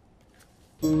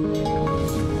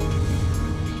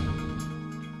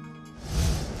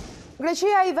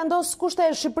 Greqia i vendos kushte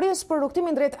e Shqipërisë për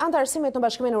rrugtimin drejt antarësimit në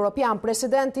Bashkimin Evropian.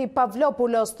 Presidenti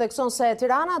Pavlopoulos thekson se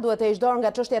Tirana duhet të heqë dorë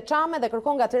nga çështja çame dhe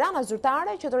kërkon nga Tirana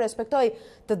zyrtare që të respektojë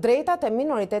të drejtat e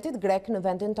minoritetit grek në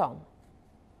vendin tonë.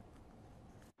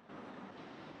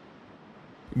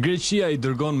 Greqia i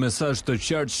dërgon mesazh të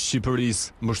qartë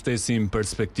Shqipërisë, mbështesim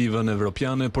perspektivën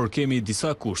evropiane, por kemi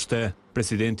disa kushte.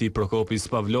 Presidenti Prokopis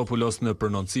Pavlopoulos në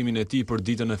prononcimin e tij për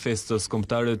ditën e festës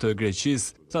kombëtare të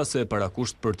Greqisë tha se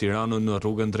parakusht për Tiranën në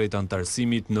rrugën drejt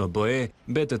antarësimit në BE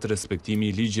mbetet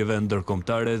respektimi i ligjeve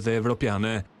ndërkombëtare dhe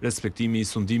evropiane, respektimi i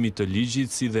sundimit të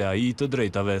ligjit si dhe ai të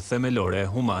drejtave themelore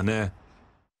humane.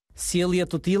 Sjellje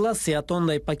të tilla si ato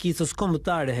ndaj pakicës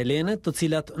kombëtare helene, të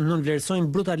cilat nënvlerësojnë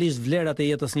brutalisht vlerat e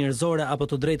jetës njerëzore apo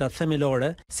të drejtat themelore,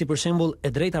 si për shembull e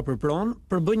drejta për pronë,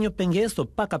 përbën një pengesë të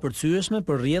pakapërcyeshme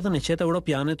për rrjedhën e qetë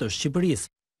europiane të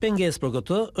Shqipërisë. Pengesë për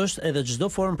këtë është edhe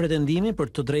çdo formë pretendimi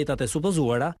për të drejtat e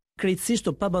supozuara, krejtësisht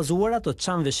të pabazuara të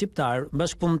çamëve shqiptar,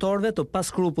 bashkëpunëtorëve të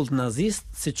paskrupull nazist,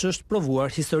 siç është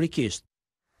provuar historikisht.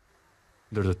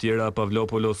 Ndër të tjera,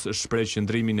 Pavlopoulos shpreh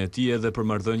qëndrimin e tij edhe për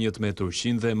marrëdhëniet me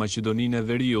Turqinë dhe Maqedoninë e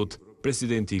Veriut.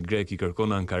 Presidenti grek i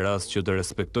kërkon Ankaras që të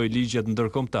respektojë ligjet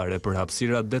ndërkombëtare për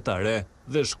hapësirat detare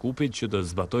dhe Shkupit që të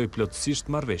zbatojë plotësisht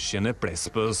marrëveshjen e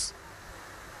Prespës.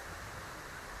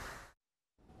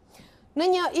 Në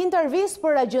një intervistë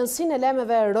për agjensinë e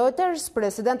lajmeve Reuters,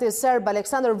 presidenti serb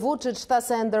Aleksandar Vučić tha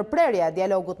se ndërprerja e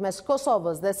dialogut mes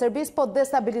Kosovës dhe Serbisë po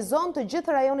destabilizon të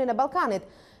gjithë rajonin e Ballkanit.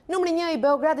 Numri 1 i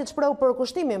Beogradit shpreu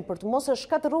përkushtimin për të mos e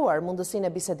shkatëruar mundësinë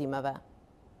e bisedimeve.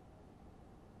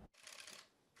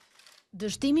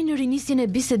 Dështimi në rinisjen e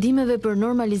bisedimeve për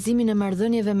normalizimin e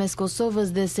marrëdhënieve mes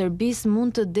Kosovës dhe Serbisë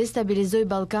mund të destabilizojë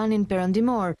Ballkanin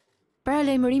perëndimor.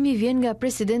 Paralajmërimi vjen nga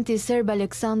presidenti serb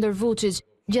Aleksandar Vučić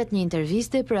gjatë një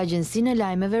interviste për agjensinë e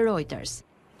lajmeve Reuters.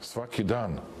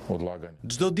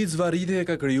 Çdo ditë zvarritje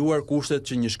ka krijuar kushtet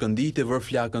që një shkëndijë të vërë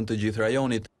flakën të gjithë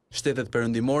rajonit. Shtetet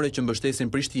perëndimore që mbështesin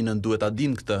Prishtinën duhet ta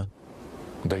dinë këtë.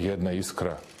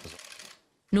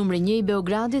 Numri 1 i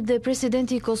Beogradit dhe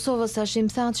presidenti i Kosovës Hashim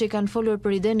Thaçi kanë folur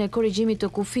për idenë e korrigjimit të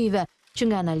kufive, që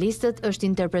nga analistët është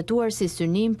interpretuar si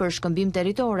synim për shkëmbim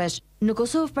territoresh. Në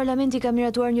Kosovë, parlamenti ka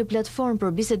miratuar një platformë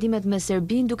për bisedimet me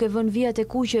Serbinë duke vënë vijat e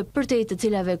kuqe përtej të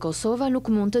cilave Kosova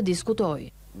nuk mund të diskutojë.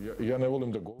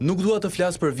 Nuk dua të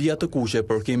flas për vijat të kuqe,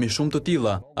 por kemi shumë të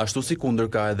tilla, ashtu si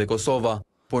kundër ka edhe Kosova.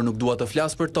 Por nuk dua të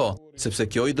flas për to, sepse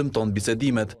kjo i dëmton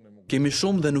bisedimet. Kemi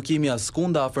shumë dhe nuk jemi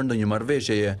askund afër ndonjë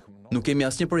marrëveshjeje. Nuk kemi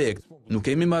asnjë projekt, nuk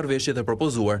kemi marrëveshje të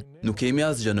propozuar, nuk kemi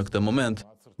asgjë në këtë moment.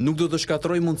 Nuk do të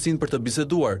shkatroj mundësinë për të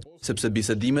biseduar, sepse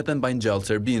bisedimet e mbajnë gjallë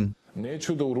Serbinë.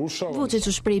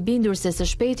 Vučić u shpreh bindur se së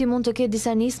shpejti mund të ketë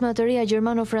disa nisma të reja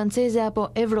gjermano-franceze apo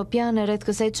evropiane rreth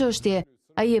kësaj çështje.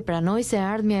 Ai e pranoi se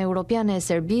ardhmja europiane e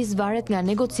Serbisë varet nga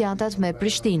negociatat me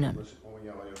Prishtinën.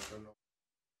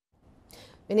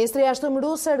 Ministri i Jashtëm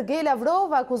rus Sergej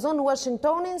Lavrov akuzon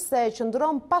Washingtonin se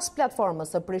qëndron pas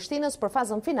platformës së Prishtinës për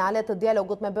fazën finale të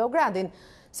dialogut me Beogradin.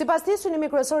 Sipas tij,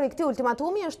 synimi kryesor i këtij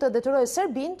ultimatumi është të detyrojë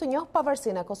Serbinë të njohë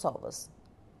pavarësinë e Kosovës.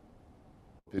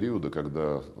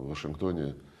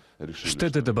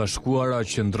 Shtetet e Bashkuara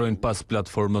qëndrojnë pas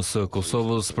platformës së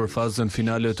Kosovës për fazën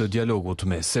finale të dialogut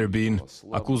me Serbinë.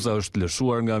 Akuza është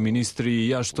lëshuar nga ministri i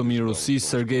jashtëm i Rusisë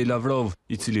Sergej Lavrov,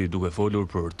 i cili duke folur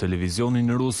për televizionin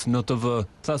rus në TV,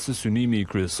 tha se synimi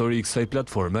kryesor i kësaj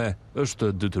platforme është të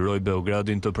detyrojë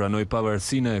Beogradin të pranojë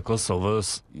pavarësinë e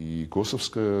Kosovës.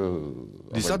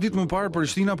 Disa ditë më parë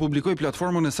Prishtina publikoi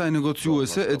platformën e saj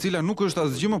negociuese, e cila nuk është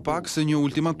asgjë më pak se një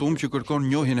ultimatum që kërkon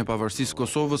njohjen e pavarësisë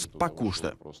Kosovës pa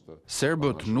kushte.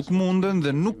 Serbët nuk munden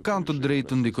dhe nuk kanë të drejtë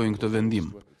të ndikojnë këtë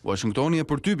vendim. Washingtoni e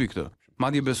përtypi këtë.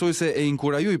 Madje besoi se e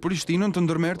inkurajoi Prishtinën të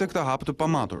ndërmerrte këtë hap të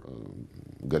pamatur.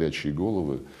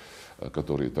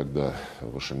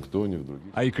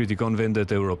 Ai kritikon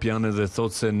vendet europiane dhe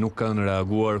thot se nuk kanë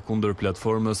reaguar kundër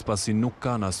platformës pasi nuk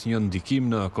kanë asnjë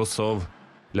ndikim në Kosovë.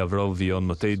 Lavrov vijon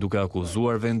mëtej duke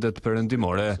akuzuar vendet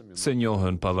perëndimore se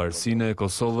njohën pavarësinë e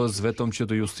Kosovës vetëm që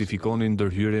të justifikonin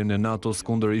ndërhyrjen e NATO-s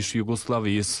kundër ish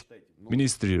Jugosllavisë.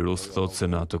 Ministri rus thot se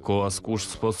në atë kohë askush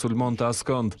s'po sulmonte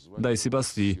askënd, ndaj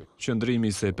sipas tij,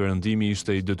 qëndrimi se perëndimi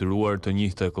ishte i detyruar të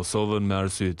njihte Kosovën me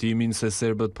arsyetimin se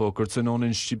serbët po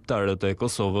kërcënonin shqiptarët e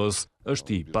Kosovës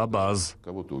është i pa bazë.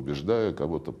 Кого-то убеждая,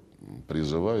 кого-то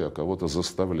призывая, кого-то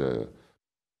заставляя.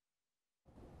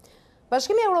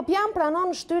 Bashkimi Evropian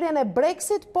pranon shtyrjen e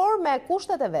Brexit, por me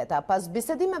kushtet e veta. Pas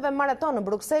bisedimeve maraton në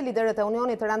Bruksel, liderët e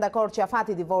Unionit të rënë dakord që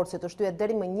afati i divorcit të shtyhet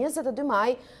deri më 22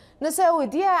 maj, nëse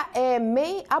ujdia e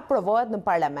May aprovohet në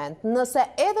parlament. Nëse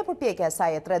edhe përpjekja e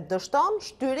saj e tretë dështon,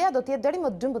 shtyrja do të jetë deri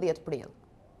më 12 prill.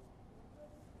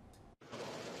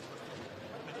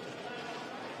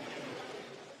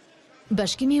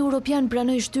 Bashkimi Evropian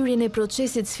pranoi shtyrjen e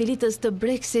procesit sfilitës të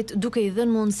Brexit, duke i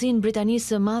dhënë mundësinë Britanisë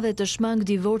së Madhe të shmangë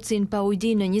divorcin pa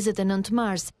ujdi në 29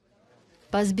 mars.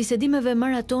 Pas bisedimeve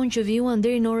maraton që vijuan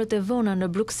deri në orët e vona në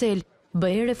Bruksel,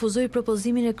 BE refuzoi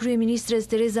propozimin e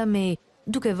kryeministres Theresa May,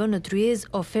 duke vënë në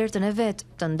tryezë ofertën e vet,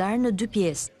 të ndarë në 2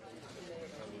 pjesë.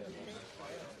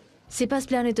 Sipas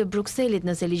planit të Brukselit,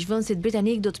 nëse ligjvënësit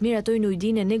britanik do të miratojnë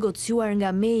ujdinë e negociuar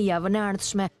nga May javën e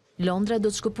ardhshme, Londra do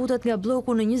të shkëputet nga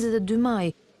bloku në 22 maj,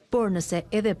 por nëse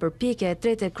edhe përpjekja e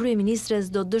tretë e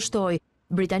kryeministres do të dështoj,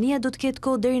 Britania do të ketë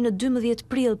kohë deri në 12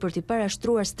 prill për t'i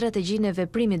parashtruar strategjinë e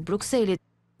veprimit Brukselit.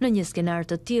 Në një skenar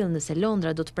të tillë, nëse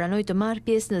Londra do të pranojë të marrë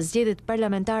pjesë në zgjedhjet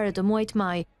parlamentare të muajit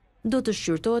maj, do të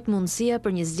shqyrtohet mundësia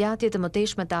për një zgjatje të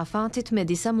mëtejshme të afatit me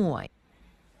disa muaj.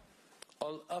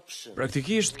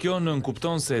 Praktikisht kjo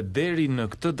nënkupton se deri në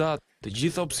këtë datë të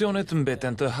gjitha opsionet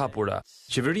mbeten të hapura.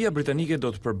 Qeveria britanike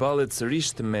do të përballet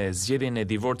sërish me zgjedhjen e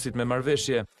divorcit me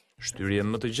marrëveshje, shtyrje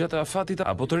më të gjatë afatit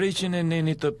apo të rreqjen e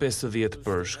nenit të 50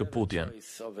 për shkëputjen.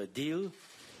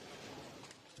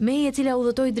 May, e cila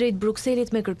udhëtoi drejt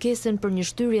Brukselit me kërkesën për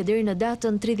një shtyrje deri në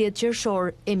datën 30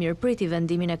 qershor, e mirëpriti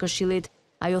vendimin e Këshillit.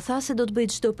 Ajo tha se do të bëjë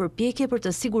çdo përpjekje për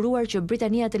të siguruar që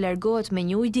Britania të largohet me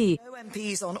një ujdi.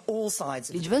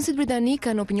 Ligjvënësit britanik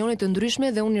kanë opinione të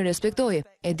ndryshme dhe unë i respektoj.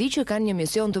 E di që kanë një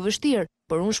mision të vështirë,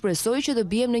 por unë shpresoj që të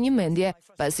bijem në një mendje,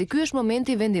 pasi ky është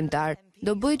momenti vendimtar.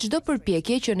 Do bëj çdo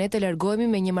përpjekje që ne të largohemi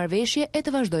me një marrëveshje e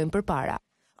të vazhdojmë përpara.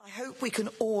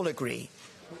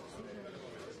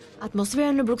 Atmosfera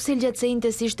në Bruksel gjatë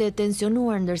sejntes ishte e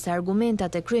tensionuar, ndërsa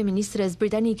argumentat e kryeministres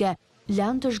britanike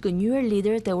lanë të zhgënjyer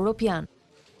liderët europian.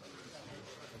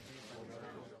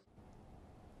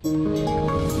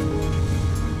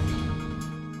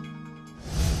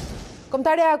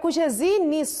 Kombëtarja Kuqezi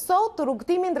nis sot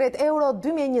rrugtimin drejt Euro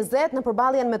 2020 në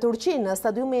përballjen me Turqinë. Në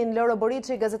stadiumin Loro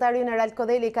Boriçi, gazetari ynë Erald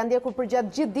Kodeli ka ndjekur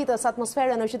përgjatë gjithë ditës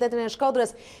atmosferën në qytetin e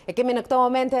Shkodrës. E kemi në këto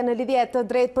momente në lidhje të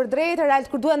drejtë për drejtë. Erald,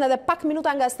 kur duhen edhe pak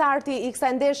minuta nga starti i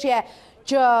kësaj ndeshje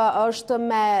që është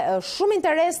me shumë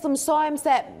interes të mësojmë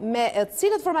se me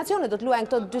cilët formacione do të luajnë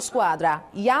këto dy skuadra.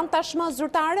 Janë tashmë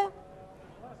zyrtare?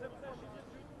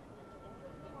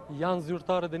 Janë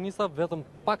zyrtare Denisa, vetëm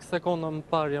pak sekonda më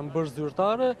parë janë bërë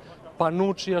zyrtare.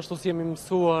 Panucci, ashtu si jemi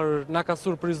mësuar, na ka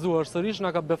surprizuar sërish,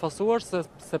 na ka befasuar,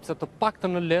 sepse të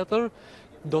paktën në letër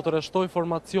do të rreshtoj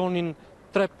formacionin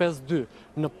 3-5-2.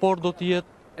 Në por do të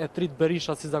jetë e Trit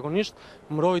Berisha si zakonisht,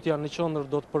 mbrojtja në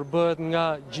qendër do të përbëhet nga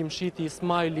Gjimshiti,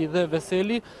 Ismaili dhe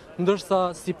Veseli,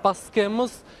 ndërsa sipas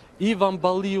skemës Ivan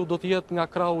Balliu do të jetë nga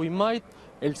krahu i majt,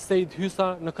 Elsejt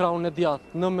Hysa në krahun e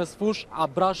djathtë, në mesfush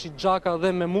Abrashi Xhaka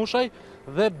dhe Memushaj,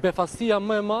 dhe befasia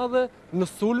më e madhe në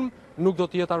sulm nuk do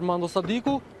të jetë Armando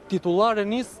Sadiku, titullar e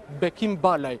nis Bekim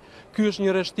Balaj. Ky është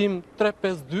një rreshtim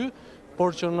 3-5-2,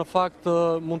 por që në fakt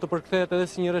mund të përkthehet edhe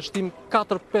si një rreshtim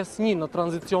 4-5-1 në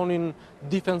tranzicionin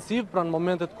defensiv, pra në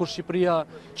momentet kur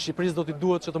Shqipërisë do t'i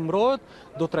duhet që të mbrojët,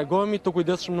 do të tregojmë të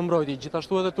kujdesshëm në mbrojtje.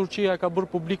 Gjithashtu edhe Turqia ka bërë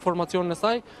publik formacionin e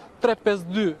saj,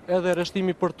 3-5-2 edhe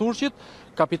rreshtimi për turqit.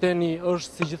 Kapiteni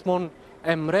është si gjithmonë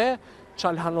Emre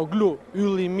Çalhanoglu,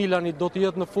 ylli i Milanit do të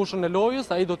jetë në fushën e lojës,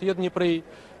 ai do të jetë një prej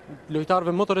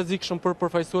lojtarëve më të rrezikshëm për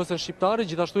përfaqësuesen shqiptare,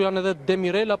 gjithashtu janë edhe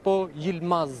Demirel apo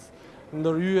Yilmaz,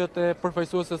 ndër yjet e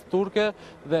përfaqësueses turke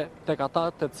dhe tek ata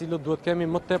të cilët duhet kemi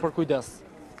më tepër kujdes.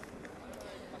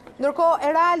 Ndërkohë,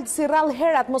 Erald, si rrallë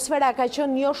herë atmosfera ka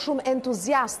qenë jo shumë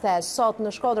entuziaste sot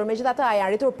në Shkodër, megjithatë janë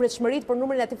arritur pritshmëritë për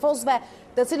numrin e tifozëve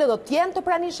të cilët do të jenë të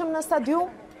pranishëm në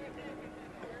stadium.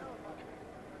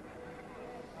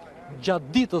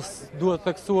 Gjatë ditës duhet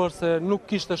theksuar se nuk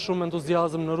kishte shumë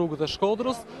entuziazëm në rrugët e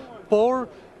Shkodrës, por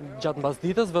gjatë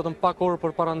mbasdites, vetëm pak orë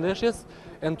përpara ndeshjes,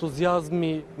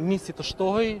 entuziazmi nisi të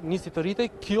shtohej, nisi të rritej,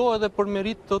 kjo edhe për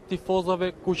merit të tifozave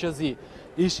kuqezi.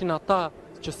 Ishin ata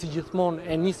që si gjithmonë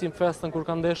e nisin festën kur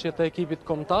ka ndeshje të ekipit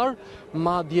kombëtar,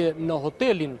 madje në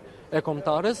hotelin e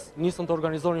kombëtares, nisën të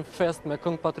organizonin fest me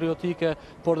këngë patriotike,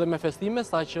 por dhe me festime,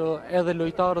 saqë edhe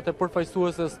lojtarët e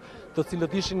përfaqësueses, të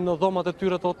cilët ishin në dhomat e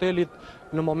tyre të hotelit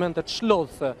në momentet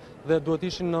çlodhse dhe duhet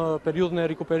ishin në periudhën e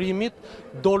rikuperimit,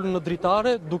 dolën në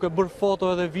dritare duke bërë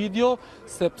foto edhe video,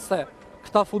 sepse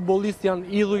këta futbollistë janë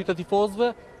idhujt e tifozëve,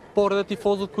 por edhe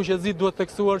tifozët kuqezi duhet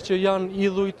theksuar që janë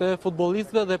idhujt e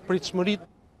futbollistëve dhe pritshmëritë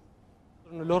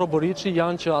në Loro Boriçi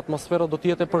janë që atmosfera do të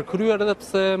jetë e përkryer edhe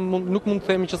pse nuk mund të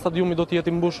themi që stadiumi do të jetë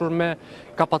i mbushur me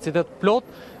kapacitet plot,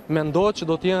 mendohet që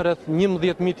do të jenë rreth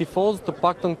 11.000 tifozë, të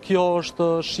paktën kjo është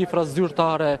shifra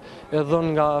zyrtare e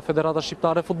dhënë nga Federata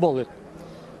Shqiptare e Futbollit.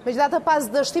 Megjithatë, pas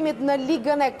dështimit në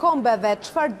Ligën e Kombeve,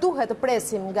 çfarë duhet të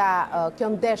presim nga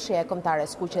kjo ndeshje e kombëtare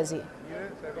skuqezi?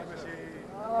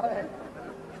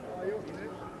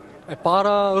 E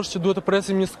para është që duhet të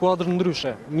presim një skuadrë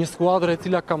ndryshe, një skuadrë e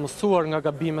cila ka mësuar nga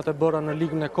gabimet e bëra në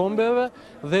Ligën e Kombeve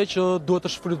dhe që duhet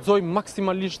të shfrytëzoj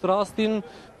maksimalisht rastin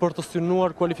për të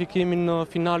synuar kualifikimin në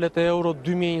finalet e Euro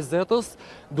 2020-s.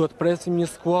 Duhet të presim një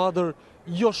skuadrë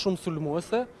jo shumë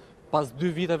sulmuese. Pas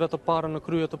 2 viteve të para në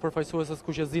krye të përfaqësueses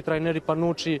skuqezi, trajneri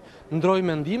Panucci ndroi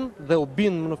mendim dhe u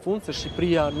bind në fund se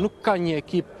Shqipëria nuk ka një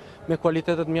ekip me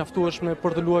kualitetet mjaftueshme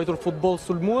për të luajtur futboll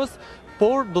sulmues,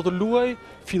 por do të luaj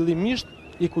fillimisht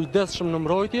i kujdesshëm në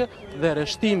mbrojtje dhe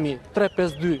rreshtimi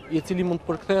 3-5-2, i cili mund të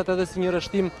përkthehet edhe si një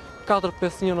rreshtim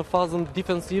 4-5-1 në fazën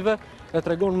defensive, e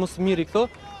tregon më së miri këtë.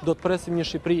 Do të presim një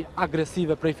Shqipëri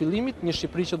agresive prej fillimit, një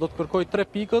Shqipëri që do të kërkojë 3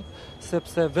 pikët,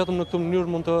 sepse vetëm në këtë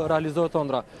mënyrë mund të realizohet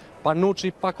ëndra. Panucci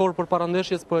pak orë përpara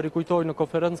ndeshjes po e rikujtoi në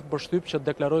konferencë për shtyp që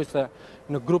deklaroi se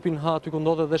në grupin H aty ku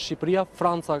ndodhet dhe Shqipëria,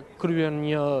 Franca kryen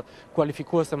një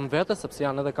kualifikuese më vete, sepse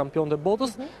janë edhe kampionë e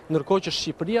botës, ndërkohë që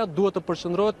Shqipëria duhet të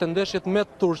përqendrohet te ndeshjet me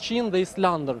Turqinë dhe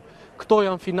Islandën. Këto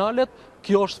janë finalet,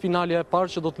 kjo është finalja e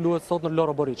parë që do të luhet sot në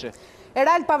Loro Boriçi.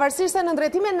 Erald, pavarësisht se në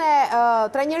ndretimin e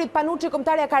trajnerit Panucci,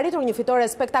 kombëtarja ka arritur një fitore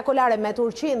spektakolare me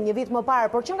Turqinë një vit më parë,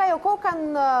 por që nga jo kohë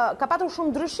ka patur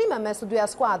shumë ndryshime mes të dyja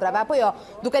skuadrave, apo jo,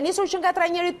 duke nisur që nga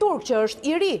trajneri turk, që është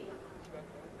i ri.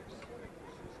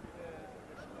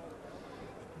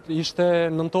 Ishte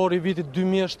nëntori vitit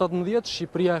 2017,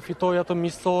 Shqipëria e fitoi atë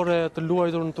miqësore të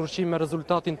luajtur në Turqi me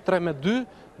rezultatin 3-2,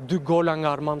 2 gola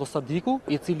nga Armando Sadiku,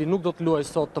 i cili nuk do të luajë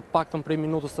sot të paktën prej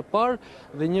minutës së parë,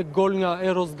 dhe një gol nga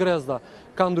Eros Grezda.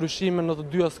 Ka ndryshime në të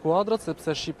dyja skuadrat,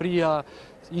 sepse Shqipëria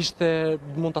ishte,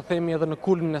 mund ta themi, edhe në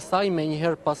kulmin e saj, me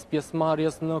njëherë pas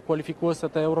pjesëmarrjes në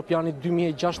kualifikueset e Europianit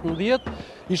 2016,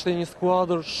 ishte një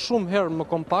skuadër shumë herë më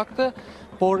kompakte,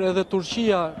 por edhe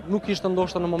Turqia nuk ishte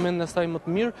ndoshta në momentin e saj më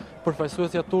të mirë,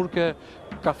 përfaqësuesja turke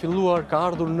ka filluar, ka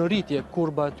ardhur në rritje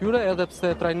kurba e tyre, edhe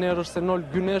pse trajner është Senol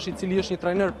Gynesh, i cili është një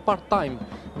trajner part-time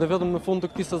dhe vetëm në fund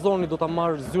të këtij sezoni do ta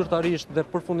marrë zyrtarisht dhe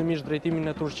përfundimisht drejtimin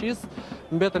e Turqisë.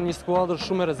 Mbeten një skuadër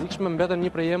shumë e rrezikshme, mbeten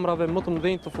një prej emrave më të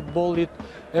mëdhenj të futbollit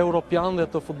europian dhe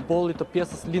të futbollit të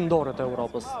pjesës lindore të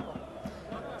Europës.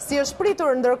 Si është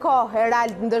pritur ndërkohë,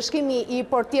 Erald, ndëshkimi i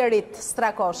portierit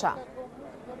Strakosha?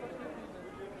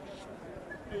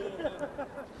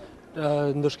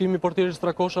 Ndëshkimi i portierit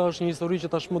Strakosha është një histori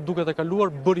që tashmë duket e kaluar,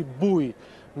 bëri buj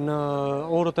në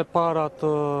orët e para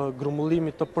të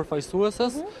grumbullimit të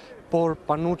përfaqësueses, por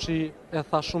Panucci e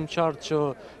tha shumë qartë që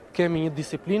kemi një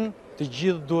disiplinë, të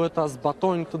gjithë duhet ta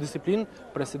zbatojnë këtë disiplinë.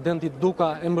 Presidenti Duka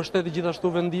e mbështeti gjithashtu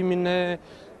vendimin e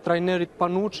trajnerit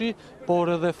Panucci, por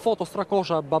edhe Foto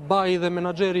Strakosha, babai dhe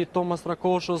menaxheri Tomas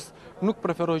Strakoshës, nuk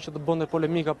preferoi që të bënte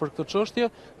polemika për këtë çështje.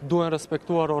 Duhen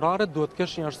respektuar oraret, duhet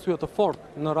kesh një arsye të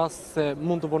fortë në rast se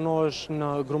mund të vonohesh në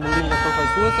grumbullimin e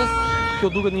përfaqësueses. Kjo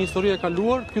duket një histori e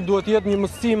kaluar, ky duhet jetë një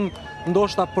mësim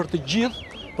ndoshta për të gjithë,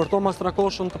 për Tomas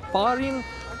Strakoshën të parin.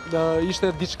 Ishte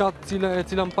diçka e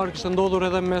cila më parë kishte ndodhur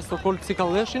edhe me Sokol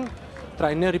Cikalleshin.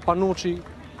 Trajneri Panucci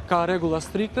ka rregulla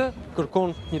strikte,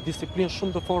 kërkon një disiplinë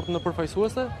shumë të fortë në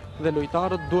përfaqësuese dhe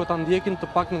lojtarët duhet ta ndjekin të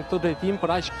paktën këtë drejtim për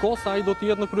aq kohë sa ai do të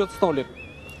jetë në krye të stolit.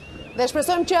 Dhe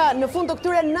shpresojmë që në fund të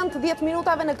këtyre 90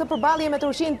 minutave në këtë përballje me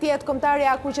Turqinë të jetë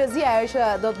kombëtarja Kuqezia që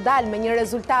do të dalë me një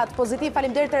rezultat pozitiv.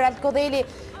 Faleminderit Erald Kodeli,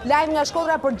 live nga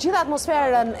Shkodra për gjithë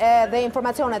atmosferën dhe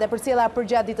informacionet e përcjella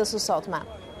përgjatë ditës së sotme.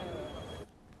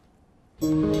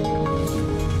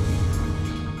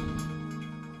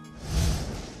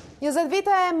 20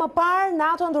 vite më parë,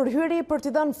 NATO ndërhyri për t'i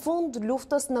dhënë fund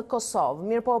luftës në Kosovë.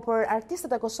 Mirë po për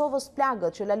artistët e Kosovës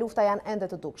plagët që la lufta janë ende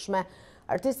të dukshme.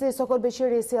 Artisti Sokol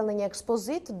Beqiri sjell në një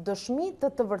ekspozit dëshmi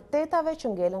të vërtetave që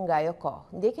ngelen nga ajo kohë.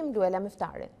 Ndjekim Luela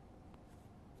Miftarin.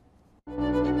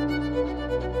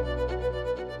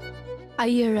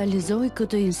 Ai realizoi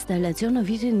këtë instalacion në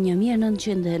vitin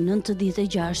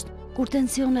 1996, kur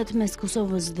tensionet mes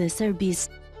Kosovës dhe Serbisë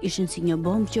ishin si një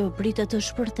bombë që pritet të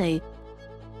shpërthej.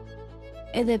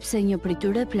 Edhe pse një prej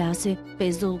tyre plasi,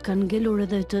 pezull kanë ngelur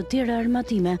edhe të tjera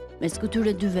armatime mes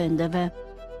këtyre dy vendeve.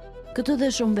 Këtë dhe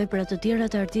shumë vepra të tjera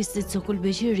të artistit Sokul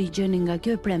Beqiri gjeni nga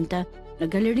kjo e premte në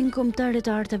Galerinë Kombëtare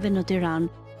të Arteve në Tiranë.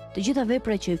 Të gjitha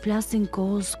vepra që i flasin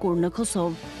kohës kur në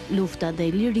Kosovë, lufta dhe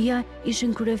liria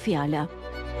ishin kryefjala.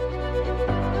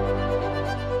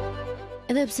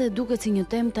 Edhe pse duket si një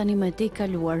temë tani më e tej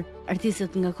kaluar,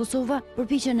 artistët nga Kosova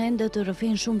përpiqen ende të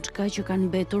rrëfejnë shumë çka që kanë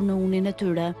mbetur në unin e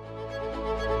tyre.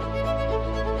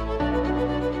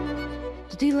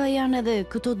 Të tilla janë edhe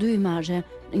këto dy imazhe,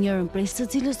 në njërën prej së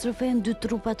cilës rrëfejnë dy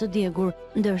trupa të djegur,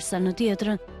 ndërsa në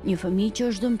tjetrën një fëmijë që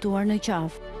është dëmtuar në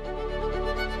qafë.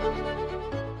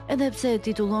 Edhe pse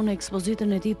titullon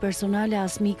ekspozitën e tij personale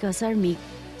Asmika Sarmik,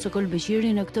 Sokol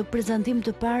Beqiri në këtë prezantim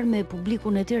të parë me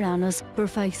publikun e Tiranës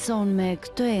përfaqëson me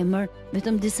këtë emër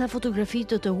vetëm disa fotografi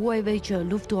të huajve që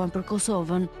luftuan për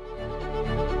Kosovën.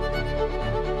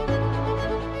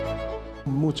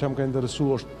 Mu që më ka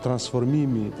interesu është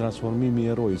transformimi i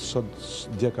herojit. Sot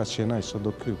dje ka qenaj, sot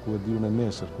do kry, ku e di unë e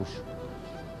nesër,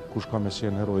 kush ka me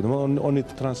qenë herojit. Oni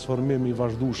të transformimi i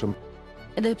vazhdushëm.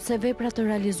 Edhe pse veprat të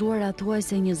realizuara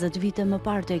thuajse 20 vite më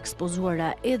parë të ekspozuara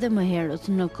edhe më herët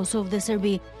në Kosovë dhe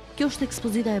Serbi, kjo është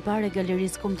ekspozita e parë e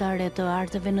Galerisë Kombëtare të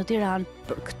Arteve në Tiranë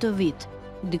për këtë vit,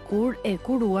 dikur e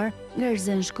kuruar nga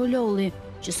Erzen Shkololli,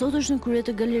 që sot është në krye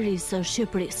të Galerisë së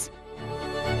Shqipërisë.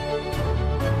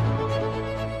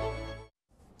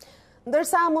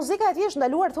 Ndërsa muzika e tij është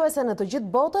ndaluar thuajse në të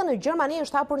gjithë botën, në Gjermani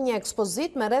është hapur një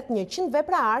ekspozitë me rreth 100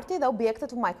 vepra arti dhe objekte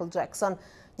të Michael Jackson.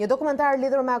 Një dokumentar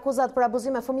lidhur me akuzat për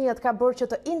abuzim me fëmijët ka bërë që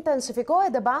të intensifikohej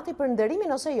debati për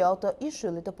nderimin ose jo të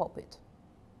ishyllit të popit.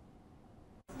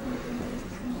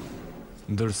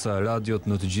 Ndërsa radiot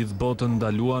në të gjithë botën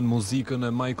ndaluan muzikën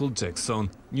e Michael Jackson,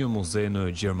 një muze në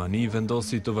Gjermani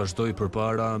vendosi të vazhdoj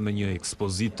përpara me një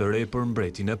ekspozitë të re për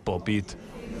mbretin e popit.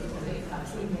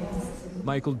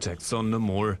 Michael Jackson në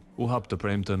mur u hap të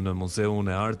premten në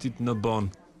Muzeun e Artit në Bonn.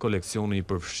 Koleksioni i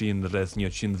përfshin rreth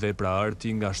 100 vepra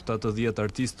arti nga 70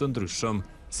 artistë të ndryshëm,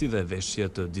 si dhe veshje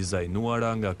të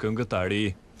dizajnuara nga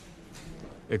këngëtari.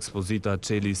 Ekspozita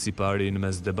çeli siparin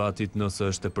mes debatit nëse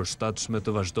është e përshtatshme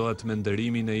të vazhdohet me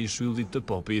nderimin e ishyllit të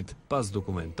popit, pas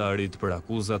dokumentarit për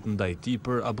akuzat ndaj tij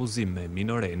për abuzim me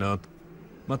minorenët.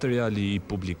 Materiali i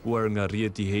publikuar nga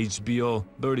rrjeti HBO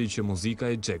bëri që muzika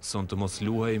e Jackson të mos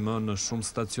luhej më në shumë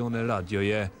stacione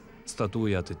radioje,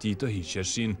 statujat e tij të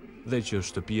hiqeshin dhe që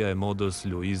shtëpia e modës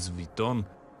Louis Vuitton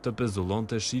të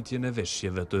pezullonte shitjen e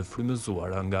veshjeve të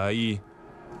frymëzuara nga ai.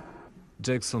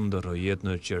 Jackson ndërroi jetë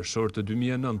në qershor të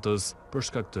 2009-s për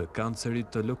shkak të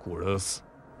kancerit të lëkurës.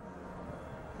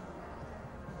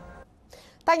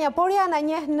 Tanja Porja na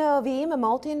njeh në vijim me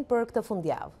motin për këtë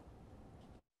fundjavë.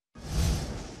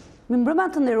 Mirëmbrëma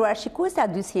të nderuar shikues të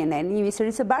A2 CNN, jemi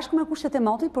sërish së bashku me kushtet e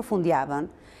motit për fundjavën.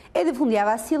 Edhe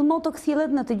fundjava sill mot të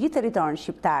kthjellet në të gjithë territorin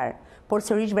shqiptar, por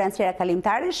sërish vranësira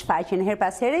kalimtare shfaqen her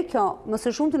pas here, kjo më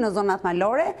së shumti në zonat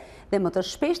malore dhe më të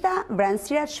shpeshta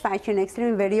vranësirat shfaqen në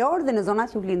ekstremin verior dhe në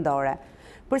zonat juglindore.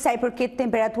 Për sa i përket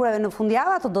temperaturave në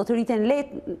fundjavë, ato do të rriten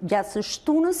lehtë gjatë së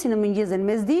shtunës si në mëngjes dhe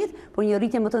në mesditë, por një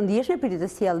rritje më të ndjeshme pritet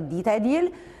të sjellë dita e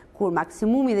diel, kur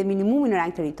maksimumi dhe minimumi në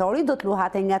rang territori do të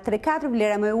luhaten nga 3-4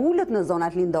 vlera më e ulët në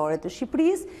zonat lindore të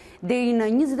Shqipërisë, deri në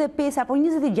 25 apo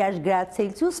 26 gradë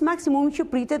Celsius, maksimumi që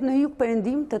pritet në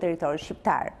jug-perëndim të territorit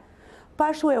shqiptar.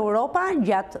 Pashtu Europa,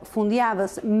 gjatë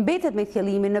fundjavës mbetet me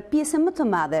kthjellime në pjesën më të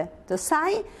madhe të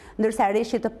saj, ndërsa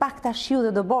rreshje të pakta shiu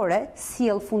dhe dëbore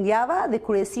sjell fundjava dhe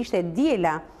kryesisht e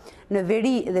diela në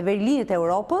veri dhe verilinjët e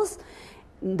Europës,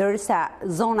 ndërsa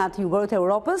zonat jugore të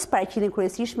Europës paraqiten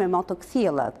kryesisht me mot të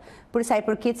kthjellët. Për sa i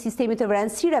përket sistemit të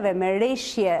vranësirave me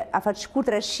rreshje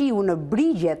afatshkurtra shiu në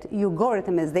brigjet jugore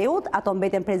të mesdheut, ato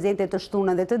mbeten prezente të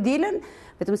shtunën dhe të dielën,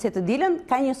 vetëm se të dielën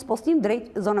ka një spostim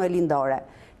drejt zonave lindore.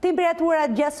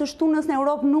 Temperaturat gjatë së shtunës në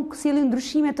Europë nuk sillin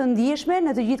ndryshime të ndjeshme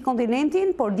në të gjithë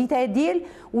kontinentin, por dita e diel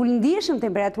ulin ndjeshëm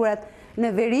temperaturat në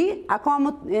veri,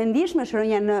 akoma më e ndjeshme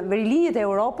shëronja në verilinjët e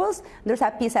Europës, ndërsa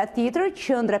pjesa tjetër,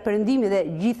 qendra perëndimi dhe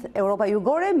gjithë Europa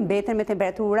jugore mbeten me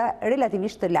temperatura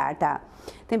relativisht të larta.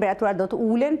 Temperaturat do të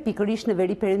ulen pikërisht në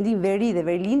veri perëndim, veri dhe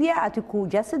verilindje, aty ku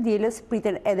gjatë së dielës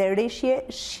priten edhe rreshje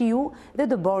shiu dhe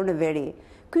dëbor në veri.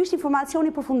 Ky është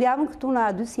informacioni për fundjavën këtu në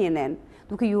A2 CNN.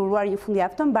 Duke ju uruar një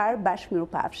fundjavë të mbar, bashkë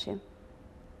mirupafshim.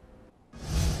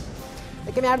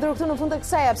 Ne kemi ardhur këtu në fund të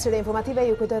kësaj hapësire informative,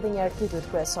 ju kujtoj edhe një herë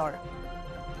titujt kryesor.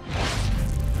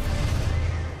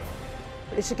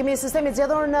 Rishikimi i sistemit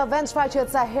zgjedhor në vend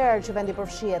shfaqet sa herë që vendi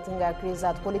përfshihet nga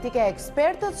krizat politike,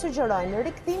 ekspertët sugjerojnë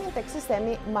rikthimin tek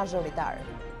sistemi mazhoritar.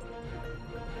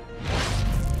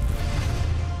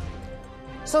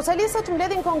 Socialistët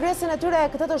mbledhin kongresin e tyre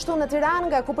këtë të shtunë në Tiranë,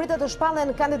 nga ku pritet të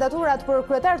shpallen kandidaturat për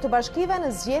kryetar të bashkive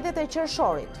në zgjedhjet e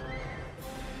qershorit.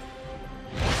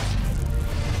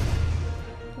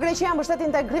 Greqia mbështet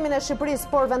integrimin e Shqipërisë,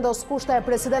 por vendos kushte.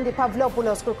 Presidenti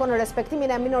Pavlopoulos kërkon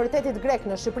respektimin e minoritetit grek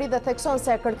në Shqipëri dhe thekson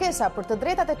se kërkesa për të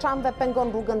drejtat e çamëve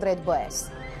pengon rrugën drejt BE-s.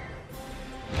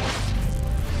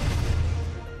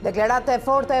 Deklarate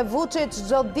forte e Vučić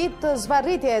çdo ditë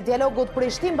zvarritje e dialogut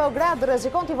Prishtinë-Beograd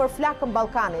rrezikon t'i vërë flakën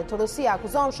Ballkanit. Rusia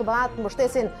akuzon SBA-t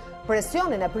mbështesin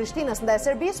presionin e Prishtinës ndaj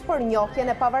Serbisë për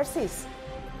njohjen e pavarësisë.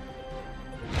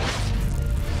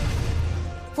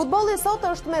 Futbolli sot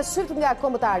është me sylt nga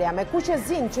kombëtarja, me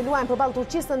kuqezin që luajnë përballë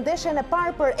Turqisë në ndeshjen e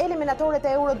parë për eliminatorët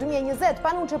e Euro 2020,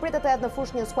 panon që pritet edhe në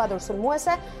fushë një skuadër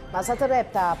sulmuese, masa të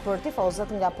repta për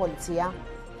tifozët nga policia.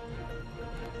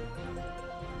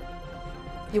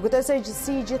 Ju kujtoj se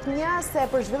si gjithnjë se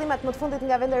për zhvillimet më të fundit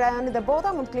nga vendi, rajoni dhe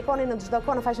bota mund të klikoni në çdo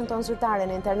kohë në faqen tonë zyrtare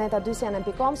në internet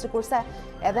adysian.com, sikurse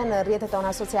edhe në rrjetet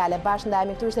tona sociale. Bashkë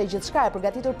ndajemi këtu ishte gjithçka e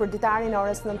përgatitur për Ditari në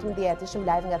orës 19. Ishim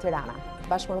live nga Tirana.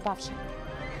 Bashkë më pafshim.